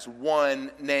has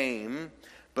one name,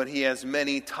 but he has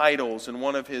many titles. And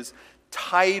one of his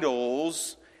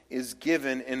titles is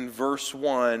given in verse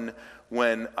 1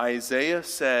 when Isaiah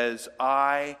says,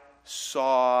 I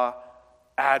saw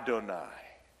Adonai.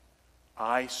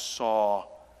 I saw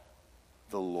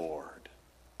the Lord.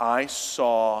 I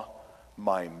saw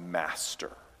my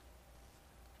master.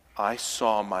 I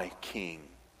saw my king.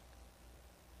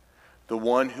 The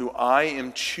one who I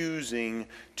am choosing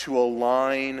to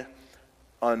align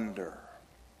under.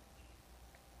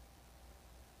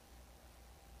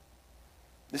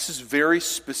 This is very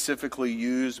specifically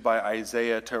used by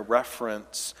Isaiah to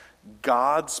reference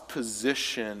God's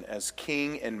position as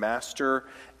king and master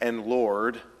and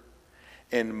Lord,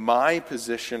 and my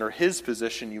position, or his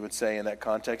position, you would say in that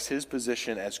context, his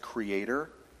position as creator,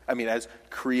 as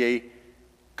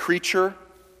creature,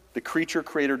 the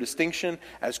creature-creator distinction,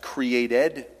 as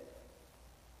created,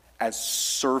 as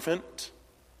servant,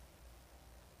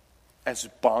 as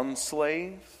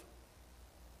bondslave.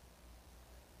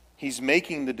 He's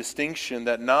making the distinction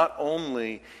that not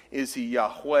only is he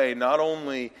Yahweh, not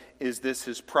only is this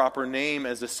his proper name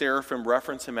as the seraphim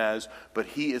reference him as, but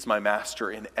he is my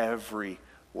master in every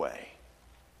way.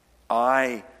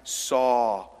 I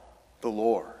saw the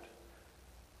Lord.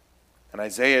 And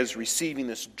Isaiah is receiving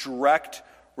this direct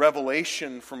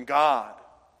revelation from God.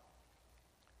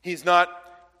 He's not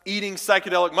eating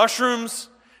psychedelic mushrooms.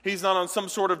 He's not on some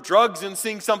sort of drugs and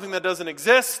seeing something that doesn't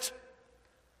exist.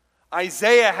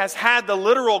 Isaiah has had the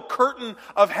literal curtain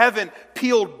of heaven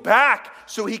peeled back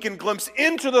so he can glimpse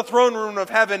into the throne room of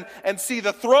heaven and see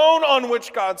the throne on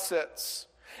which God sits.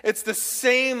 It's the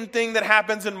same thing that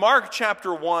happens in Mark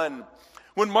chapter 1,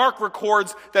 when Mark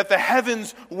records that the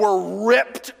heavens were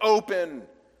ripped open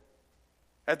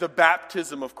at the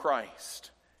baptism of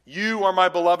Christ. You are my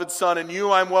beloved Son, and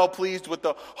you I'm well pleased, with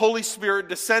the Holy Spirit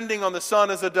descending on the Son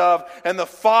as a dove, and the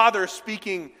Father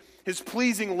speaking his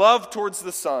pleasing love towards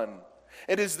the Son.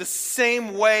 It is the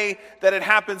same way that it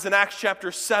happens in Acts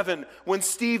chapter 7 when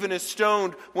Stephen is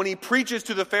stoned. When he preaches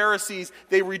to the Pharisees,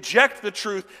 they reject the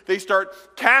truth. They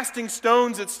start casting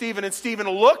stones at Stephen, and Stephen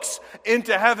looks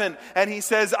into heaven and he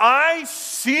says, I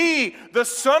see the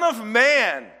Son of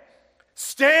Man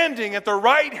standing at the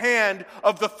right hand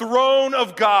of the throne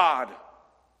of God.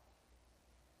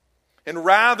 And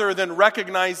rather than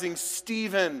recognizing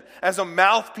Stephen as a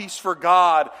mouthpiece for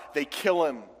God, they kill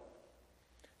him.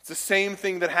 It's the same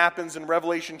thing that happens in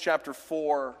Revelation chapter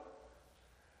 4.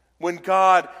 When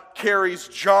God carries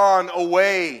John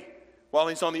away while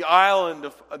he's on the island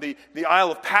of the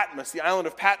Isle of Patmos, the island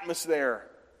of Patmos there.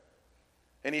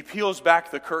 And he peels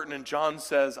back the curtain and John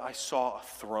says, I saw a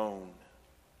throne.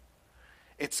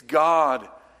 It's God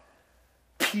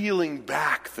peeling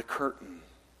back the curtain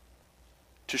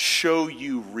to show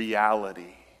you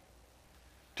reality,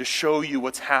 to show you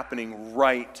what's happening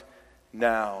right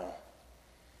now.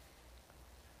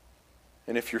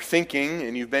 And if you're thinking,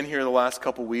 and you've been here the last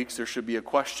couple weeks, there should be a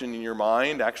question in your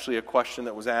mind, actually a question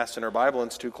that was asked in our Bible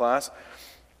Institute class.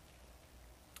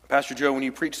 Pastor Joe, when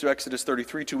you preached through Exodus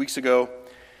 33 2 weeks ago,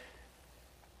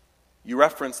 you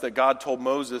referenced that God told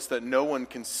Moses that no one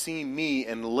can see me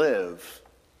and live.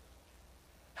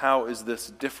 How is this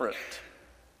different?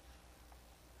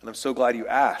 And I'm so glad you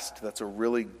asked. That's a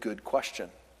really good question.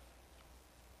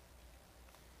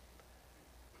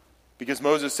 Because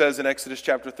Moses says in Exodus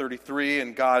chapter 33,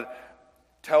 and God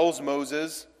tells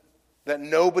Moses that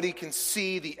nobody can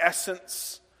see the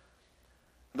essence,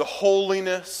 the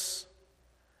holiness,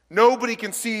 nobody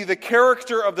can see the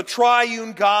character of the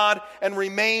triune God and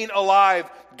remain alive.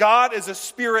 God is a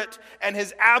spirit, and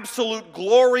his absolute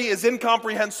glory is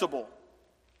incomprehensible.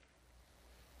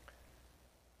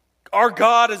 Our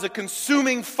God is a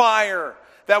consuming fire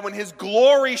that when his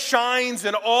glory shines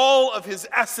in all of his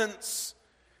essence,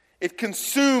 it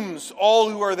consumes all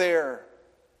who are there,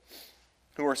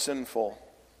 who are sinful.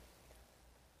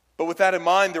 But with that in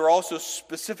mind, there are also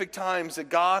specific times that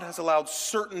God has allowed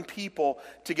certain people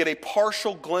to get a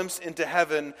partial glimpse into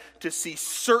heaven, to see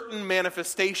certain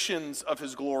manifestations of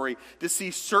his glory, to see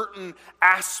certain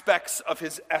aspects of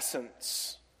his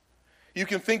essence. You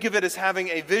can think of it as having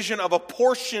a vision of a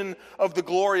portion of the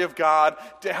glory of God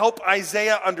to help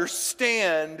Isaiah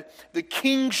understand the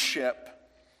kingship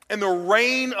and the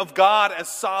reign of God as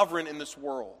sovereign in this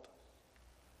world.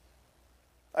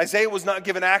 Isaiah was not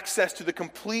given access to the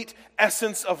complete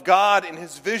essence of God in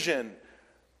his vision,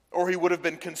 or he would have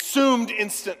been consumed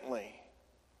instantly.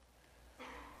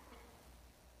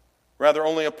 Rather,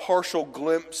 only a partial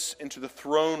glimpse into the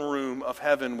throne room of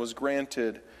heaven was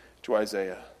granted to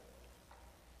Isaiah.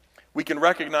 We can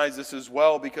recognize this as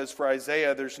well because for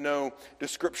Isaiah there's no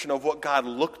description of what God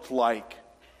looked like,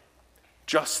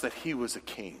 just that he was a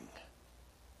king.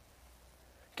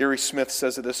 Gary Smith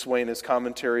says it this way in his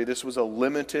commentary: this was a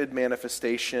limited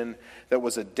manifestation that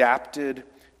was adapted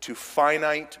to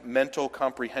finite mental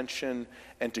comprehension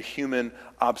and to human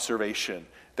observation.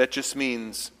 That just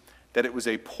means that it was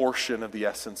a portion of the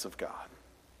essence of God,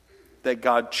 that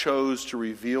God chose to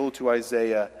reveal to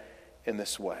Isaiah in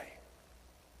this way.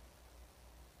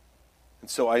 And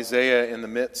so Isaiah, in the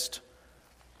midst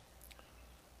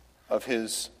of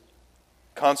his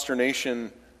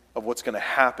consternation of what's going to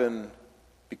happen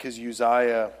because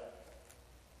Uzziah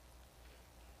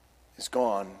is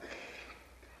gone,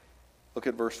 look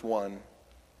at verse 1.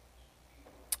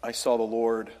 I saw the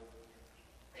Lord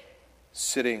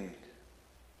sitting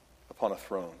upon a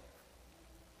throne.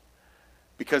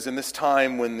 Because in this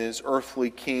time when this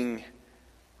earthly king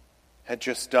had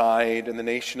just died and the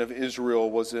nation of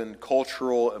Israel was in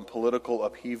cultural and political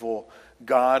upheaval,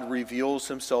 God reveals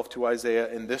himself to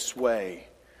Isaiah in this way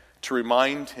to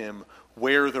remind him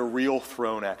where the real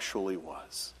throne actually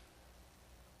was.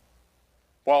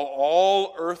 While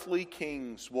all earthly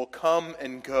kings will come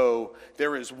and go,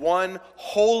 there is one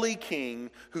holy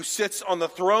king who sits on the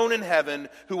throne in heaven,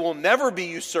 who will never be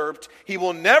usurped, he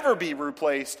will never be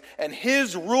replaced, and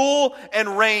his rule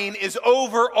and reign is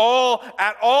over all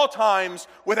at all times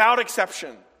without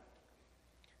exception.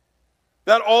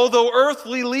 That although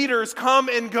earthly leaders come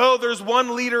and go, there's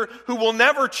one leader who will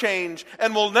never change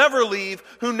and will never leave,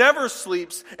 who never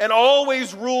sleeps and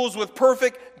always rules with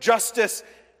perfect justice.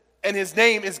 And his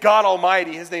name is God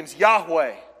Almighty. His name's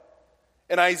Yahweh.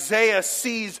 And Isaiah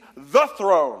sees the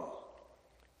throne,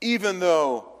 even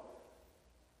though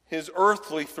his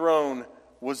earthly throne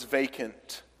was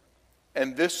vacant.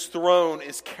 And this throne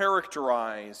is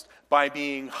characterized by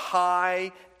being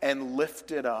high and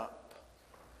lifted up.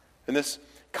 And this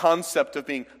concept of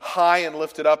being high and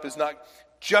lifted up is not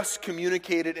just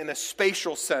communicated in a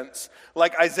spatial sense,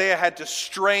 like Isaiah had to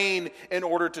strain in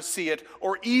order to see it,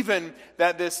 or even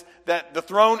that the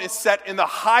throne is set in the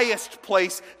highest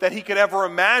place that he could ever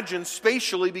imagine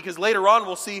spatially, because later on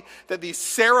we'll see that these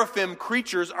seraphim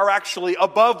creatures are actually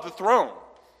above the throne.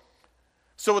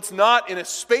 So it's not in a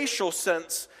spatial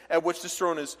sense at which this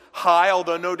throne is high,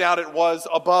 although no doubt it was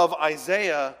above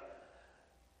Isaiah.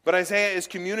 But Isaiah is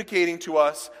communicating to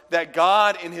us that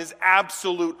God in his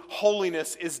absolute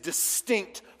holiness is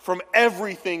distinct from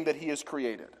everything that he has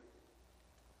created.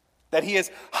 That he is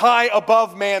high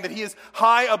above man, that he is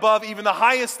high above even the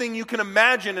highest thing you can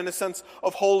imagine in a sense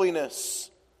of holiness.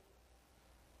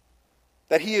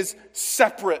 That he is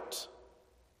separate.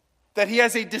 That he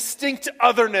has a distinct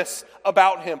otherness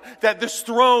about him. That this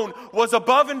throne was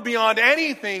above and beyond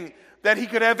anything that he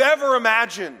could have ever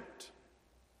imagined.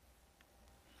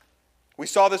 We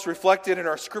saw this reflected in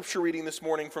our scripture reading this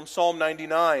morning from Psalm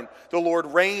 99. The Lord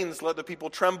reigns, let the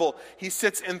people tremble. He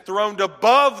sits enthroned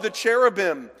above the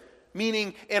cherubim,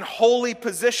 meaning in holy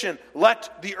position.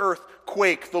 Let the earth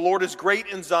quake. The Lord is great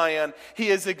in Zion. He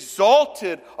is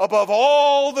exalted above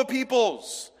all the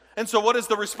peoples. And so what is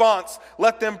the response?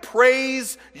 Let them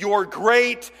praise your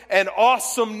great and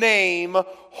awesome name.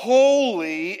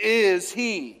 Holy is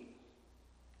he.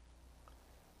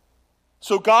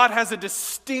 So God has a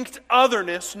distinct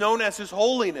otherness known as his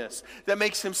holiness that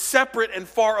makes him separate and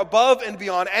far above and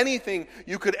beyond anything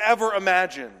you could ever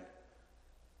imagine.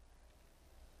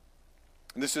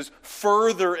 And this is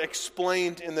further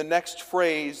explained in the next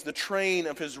phrase, the train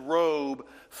of his robe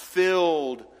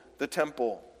filled the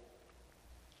temple.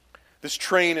 This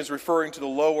train is referring to the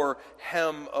lower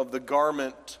hem of the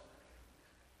garment.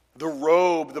 The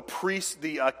robe,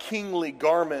 the kingly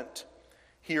garment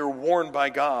here worn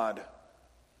by God.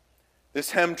 This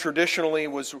hem traditionally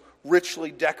was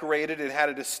richly decorated. It had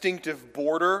a distinctive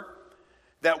border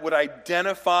that would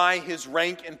identify his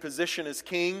rank and position as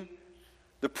king.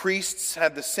 The priests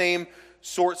had the same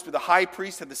sorts, the high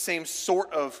priest had the same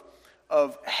sort of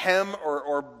hem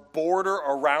or border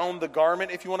around the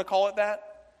garment, if you want to call it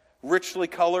that. Richly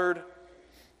colored.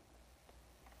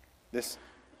 This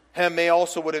hem may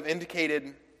also would have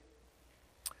indicated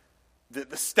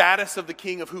the status of the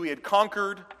king, of who he had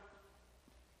conquered.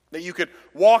 That you could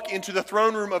walk into the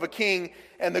throne room of a king,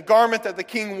 and the garment that the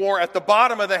king wore at the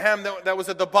bottom of the hem that was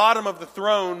at the bottom of the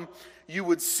throne, you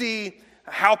would see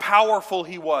how powerful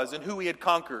he was and who he had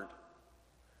conquered.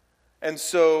 And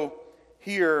so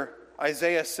here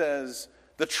Isaiah says,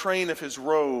 the train of his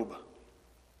robe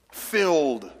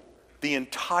filled the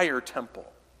entire temple.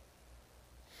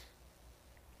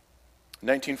 In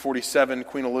 1947,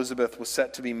 Queen Elizabeth was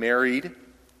set to be married.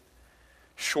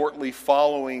 Shortly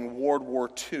following World War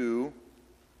II,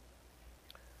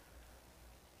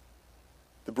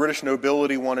 the British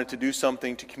nobility wanted to do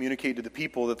something to communicate to the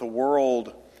people that the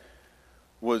world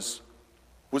was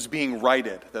being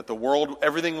righted, that the world,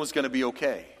 everything was going to be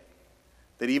okay.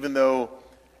 That even though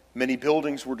many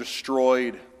buildings were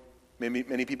destroyed,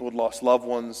 Many people had lost loved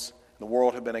ones. The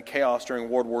world had been in chaos during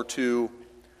World War II.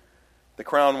 The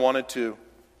crown wanted to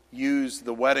use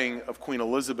the wedding of Queen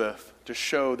Elizabeth to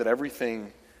show that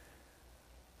everything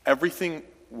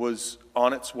was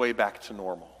on its way back to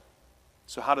normal.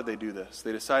 So how did they do this?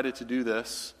 They decided to do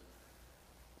this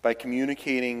by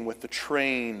communicating with the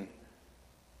train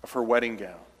of her wedding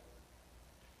gown.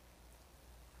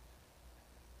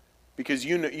 Because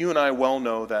you and I well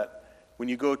know that when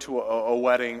you go to a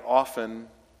wedding, often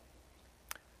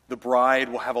the bride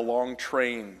will have a long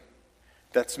train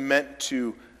that's meant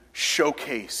to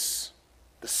showcase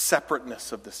the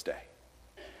separateness of this day.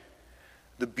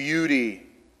 The beauty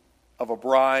of a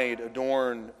bride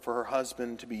adorned for her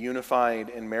husband to be unified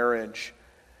in marriage.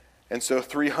 And so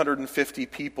 350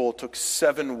 people took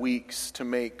 7 weeks to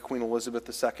make Queen Elizabeth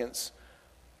II's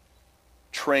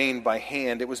train by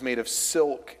hand. It was made of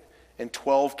silk and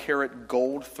 12-karat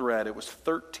gold thread. It was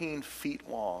 13 feet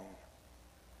long.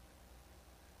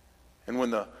 And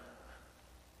when the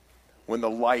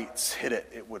lights hit it,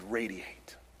 it would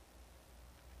radiate.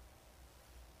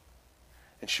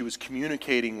 And she was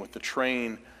communicating with the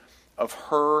train of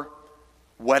her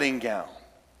wedding gown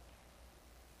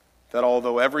that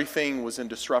although everything was in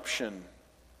disruption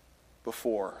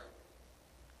before,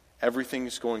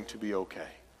 everything's going to be okay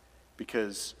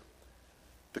because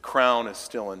the crown is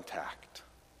still intact.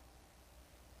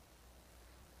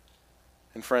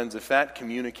 And friends, if that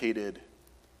communicated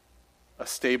a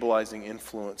stabilizing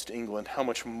influence to England, how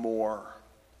much more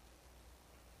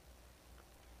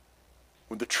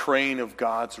would the train of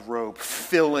God's robe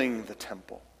filling the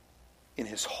temple in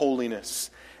his holiness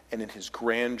and in his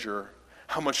grandeur,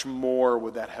 how much more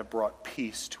would that have brought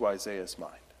peace to Isaiah's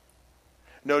mind?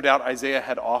 No doubt Isaiah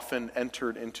had often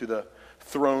entered into the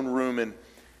throne room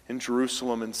in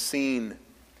Jerusalem and seen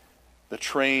the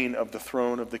train of the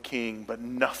throne of the king, but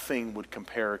nothing would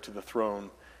compare to the throne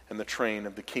and the train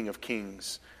of the King of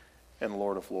Kings and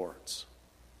Lord of Lords.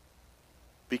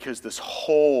 Because this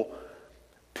whole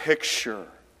picture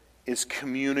is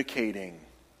communicating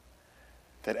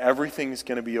that everything's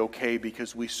going to be okay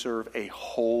because we serve a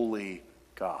holy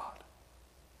God.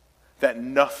 That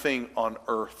nothing on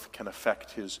earth can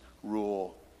affect his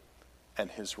rule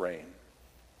and his reign.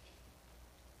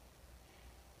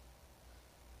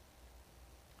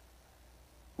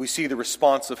 We see the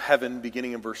response of heaven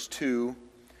beginning in verse 2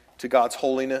 to God's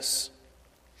holiness.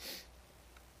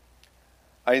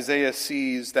 Isaiah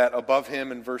sees that above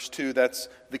him in verse 2, that's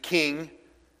the king,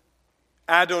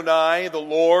 Adonai, the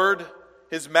Lord,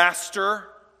 his master.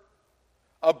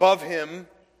 Above him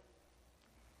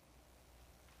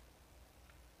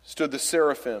stood the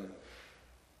seraphim,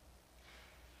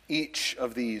 each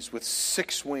of these with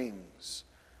 6 wings.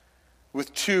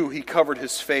 With 2 he covered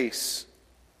his face,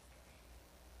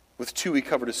 with 2 he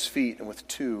covered his feet, and with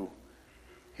 2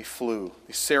 he flew.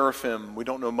 The seraphim, we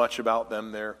don't know much about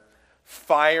them. They're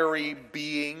fiery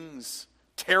beings,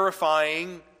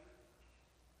 terrifying,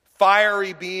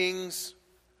 fiery beings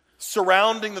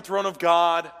surrounding the throne of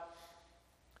God.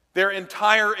 Their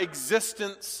entire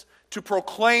existence to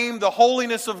proclaim the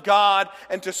holiness of God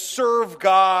and to serve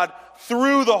God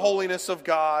through the holiness of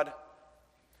God,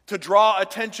 to draw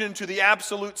attention to the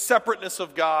absolute separateness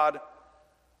of God.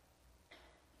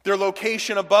 Their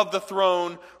location above the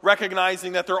throne,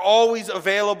 recognizing that they're always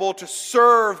available to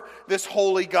serve this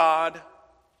holy God.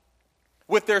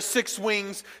 With their 6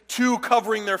 wings, 2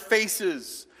 covering their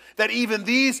faces. That even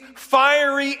these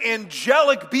fiery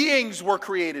angelic beings were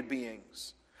created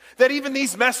beings. That even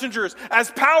these messengers, as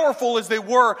powerful as they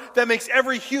were, that makes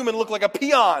every human look like a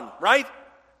peon, right?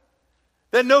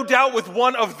 That no doubt with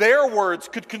one of their words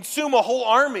could consume a whole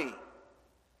army.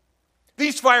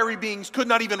 These fiery beings could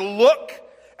not even look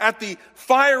at the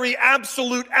fiery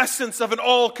absolute essence of an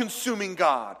all-consuming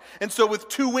God. And so with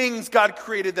 2 wings, God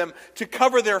created them to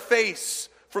cover their face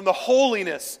from the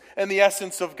holiness and the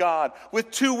essence of God.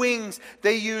 With 2 wings,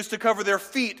 they used to cover their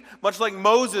feet, much like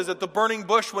Moses at the burning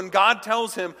bush when God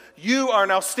tells him, you are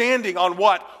now standing on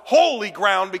what? Holy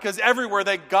ground, because everywhere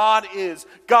that God is,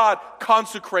 God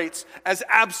consecrates as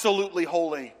absolutely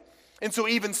holy. And so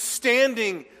even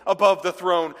standing above the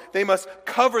throne, they must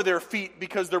cover their feet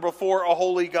because they're before a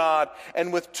holy God.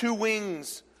 And with 2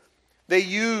 wings, they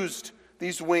used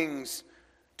these wings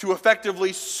to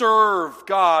effectively serve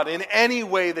God in any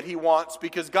way that he wants,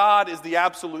 because God is the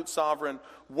absolute sovereign,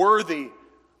 worthy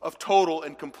of total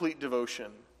and complete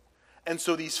devotion. And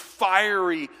so these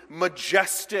fiery,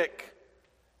 majestic,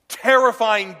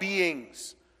 terrifying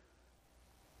beings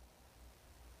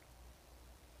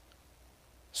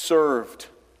served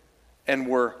and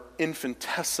were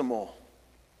infinitesimal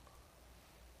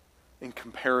in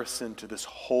comparison to this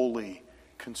holy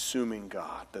consuming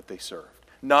God that they served,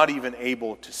 not even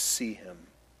able to see him.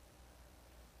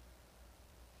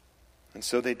 And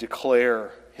so they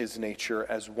declare his nature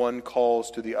as one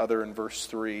calls to the other in verse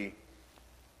 3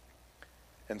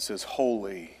 and says,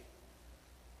 "Holy,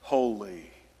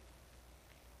 holy,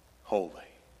 holy."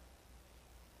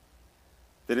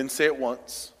 They didn't say it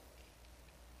once.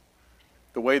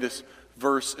 The way this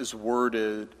verse is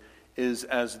worded is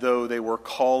as though they were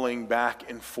calling back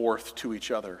and forth to each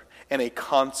other in a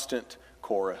constant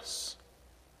chorus.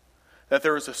 That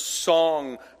there is a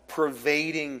song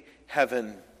pervading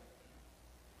heaven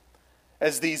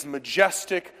as these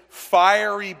majestic,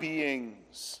 fiery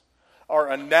beings are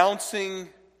announcing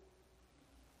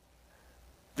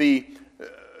the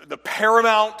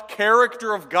paramount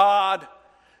character of God,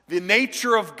 the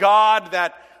nature of God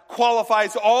that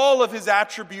qualifies all of his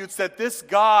attributes, that this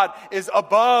God is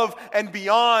above and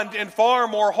beyond and far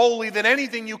more holy than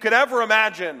anything you could ever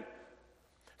imagine.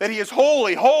 That he is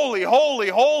holy, holy, holy,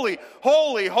 holy,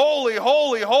 holy, holy,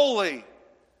 holy, holy.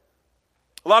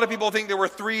 A lot of people think there were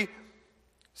 3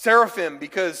 seraphim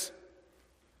because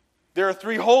there are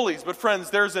 3 holies. But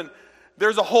friends, there's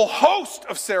a whole host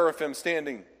of seraphim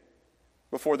standing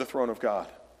before the throne of God,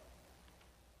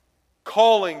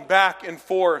 calling back and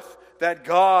forth that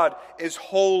God is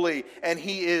holy and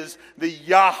he is the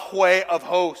Yahweh of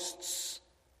hosts.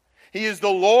 He is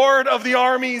the Lord of the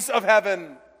armies of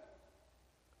heaven.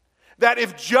 That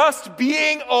if just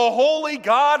being a holy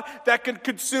God that can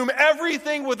consume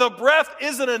everything with a breath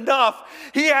isn't enough,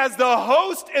 he has the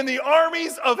host and the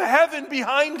armies of heaven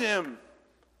behind him.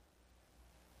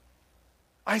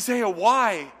 Isaiah,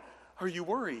 why are you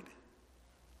worried?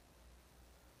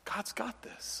 God's got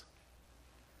this.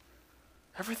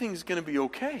 Everything's going to be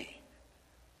okay.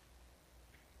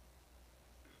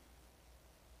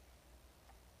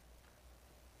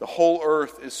 The whole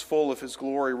earth is full of his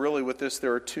glory. Really, with this,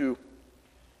 there are 2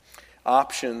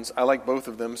 options. I like both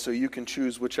of them, so you can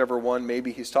choose whichever one.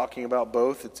 Maybe he's talking about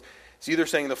both. It's either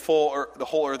saying the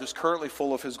whole earth is currently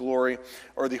full of his glory,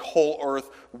 or the whole earth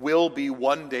will be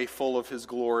one day full of his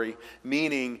glory,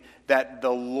 meaning that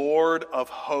the Lord of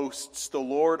hosts, the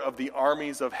Lord of the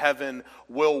armies of heaven,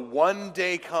 will one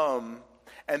day come,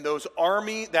 and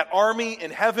that army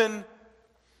in heaven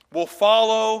will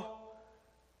follow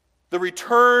the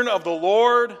return of the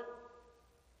Lord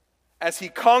as he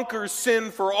conquers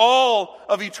sin for all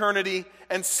of eternity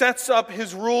and sets up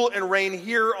his rule and reign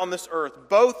here on this earth.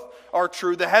 Both are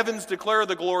true. The heavens declare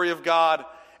the glory of God,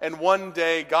 and one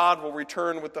day God will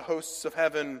return with the hosts of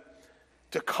heaven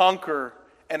to conquer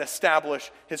and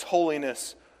establish his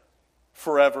holiness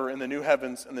forever in the new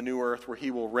heavens and the new earth, where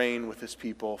he will reign with his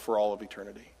people for all of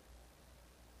eternity.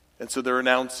 And so they're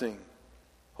announcing,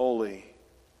 holy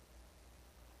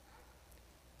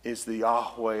is the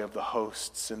Yahweh of the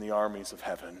hosts and the armies of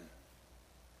heaven.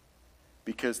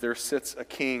 Because there sits a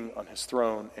king on his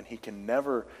throne, and he can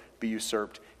never be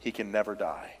usurped. He can never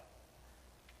die.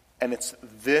 And it's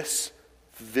this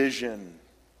vision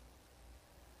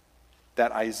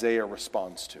that Isaiah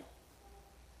responds to.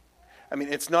 I mean,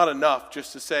 it's not enough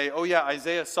just to say, oh yeah,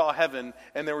 Isaiah saw heaven,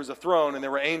 and there was a throne, and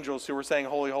there were angels who were saying,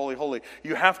 holy, holy, holy.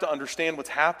 You have to understand what's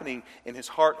happening in his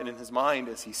heart and in his mind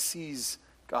as he sees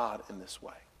God in this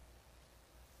way.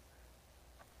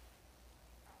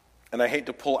 And I hate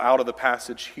to pull out of the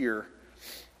passage here,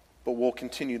 but we'll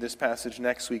continue this passage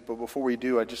next week. But before we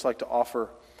do, I'd just like to offer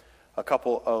a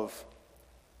couple of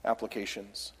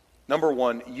applications. Number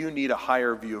 1, you need a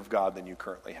higher view of God than you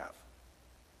currently have.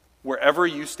 Wherever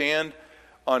you stand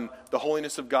on the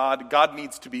holiness of God, God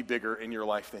needs to be bigger in your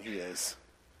life than he is.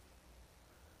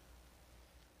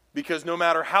 Because no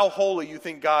matter how holy you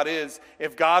think God is,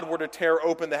 if God were to tear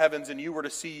open the heavens and you were to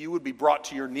see, you would be brought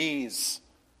to your knees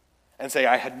and say,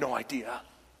 I had no idea.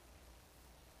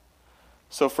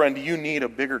 So friend, you need a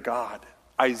bigger God.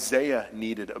 Isaiah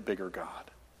needed a bigger God.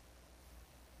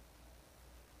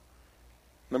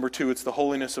 Number 2, it's the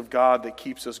holiness of God that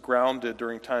keeps us grounded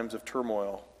during times of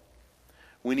turmoil.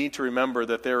 We need to remember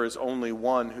that there is only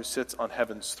one who sits on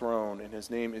heaven's throne, and his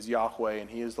name is Yahweh,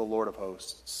 and he is the Lord of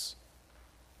hosts.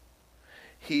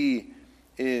 He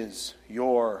is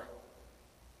your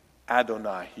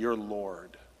Adonai, your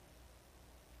Lord.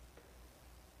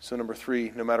 So number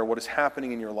 3, no matter what is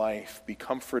happening in your life, be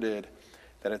comforted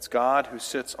that it's God who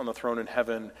sits on the throne in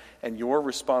heaven, and your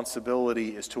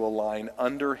responsibility is to align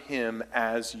under him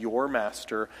as your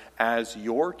master, as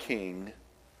your king.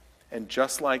 And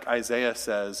just like Isaiah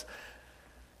says,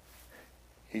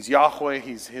 he's Yahweh,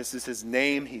 this is his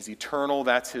name, he's eternal,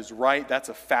 that's his right, that's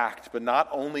a fact. But not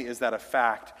only is that a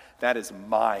fact, that is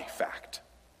my fact.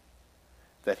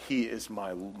 That he is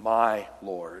my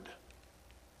Lord.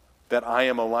 that I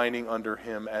am aligning under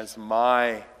him as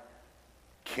my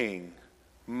King,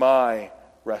 my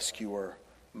rescuer,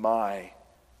 my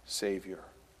Savior.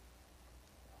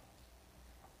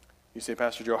 You say,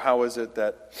 Pastor Joe, how is it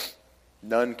that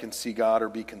none can see God or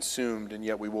be consumed, and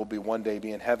yet we will be one day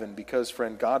be in heaven? Because,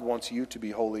 friend, God wants you to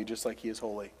be holy just like he is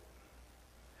holy.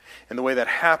 And the way that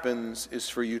happens is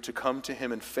for you to come to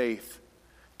him in faith,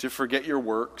 to forget your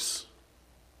works,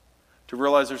 to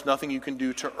realize there's nothing you can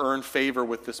do to earn favor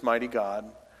with this mighty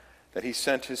God, that he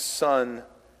sent his Son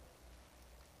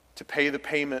to pay the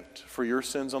payment for your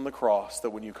sins on the cross, that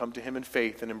when you come to him in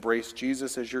faith and embrace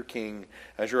Jesus as your King,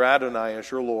 as your Adonai,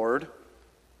 as your Lord,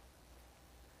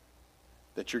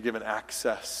 that you're given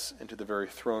access into the very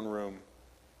throne room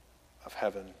of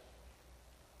heaven.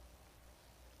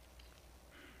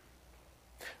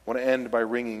 I want to end by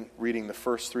reading the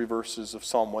first 3 verses of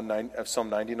Psalm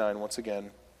 99 once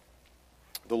again.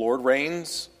 The Lord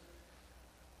reigns,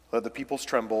 let the peoples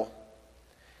tremble.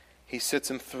 He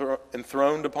sits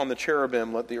enthroned upon the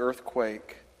cherubim, let the earth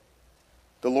quake.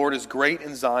 The Lord is great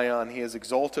in Zion, he is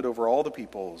exalted over all the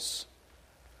peoples.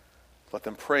 Let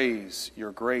them praise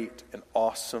your great and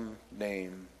awesome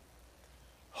name.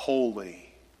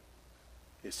 Holy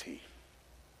is he.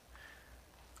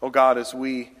 Oh God, as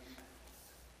we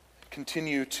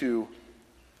continue to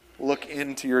look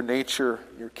into your nature,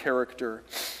 your character,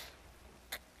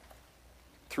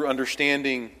 through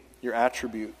understanding your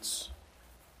attributes,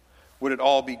 would it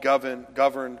all be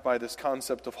governed by this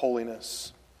concept of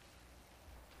holiness?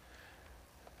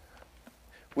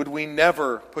 Would we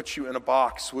never put you in a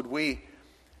box? Would we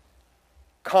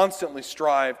constantly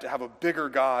strive to have a bigger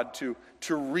God, to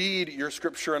read your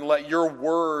scripture and let your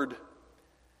word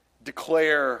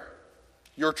declare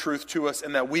your truth to us,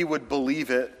 and that we would believe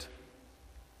it?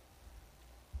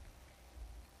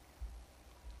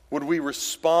 Would we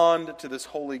respond to this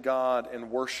holy God in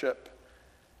worship,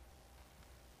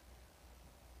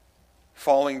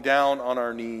 falling down on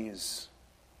our knees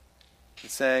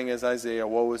and saying, as Isaiah,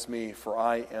 woe is me, for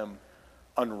I am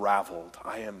unraveled,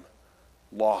 I am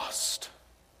lost.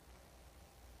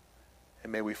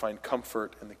 And may we find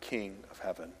comfort in the King of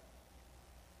heaven.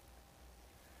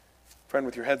 Friend,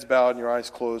 with your heads bowed and your eyes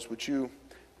closed, would you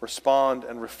respond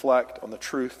and reflect on the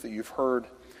truth that you've heard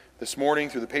this morning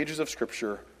through the pages of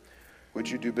Scripture? Would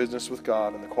you do business with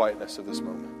God in the quietness of this moment?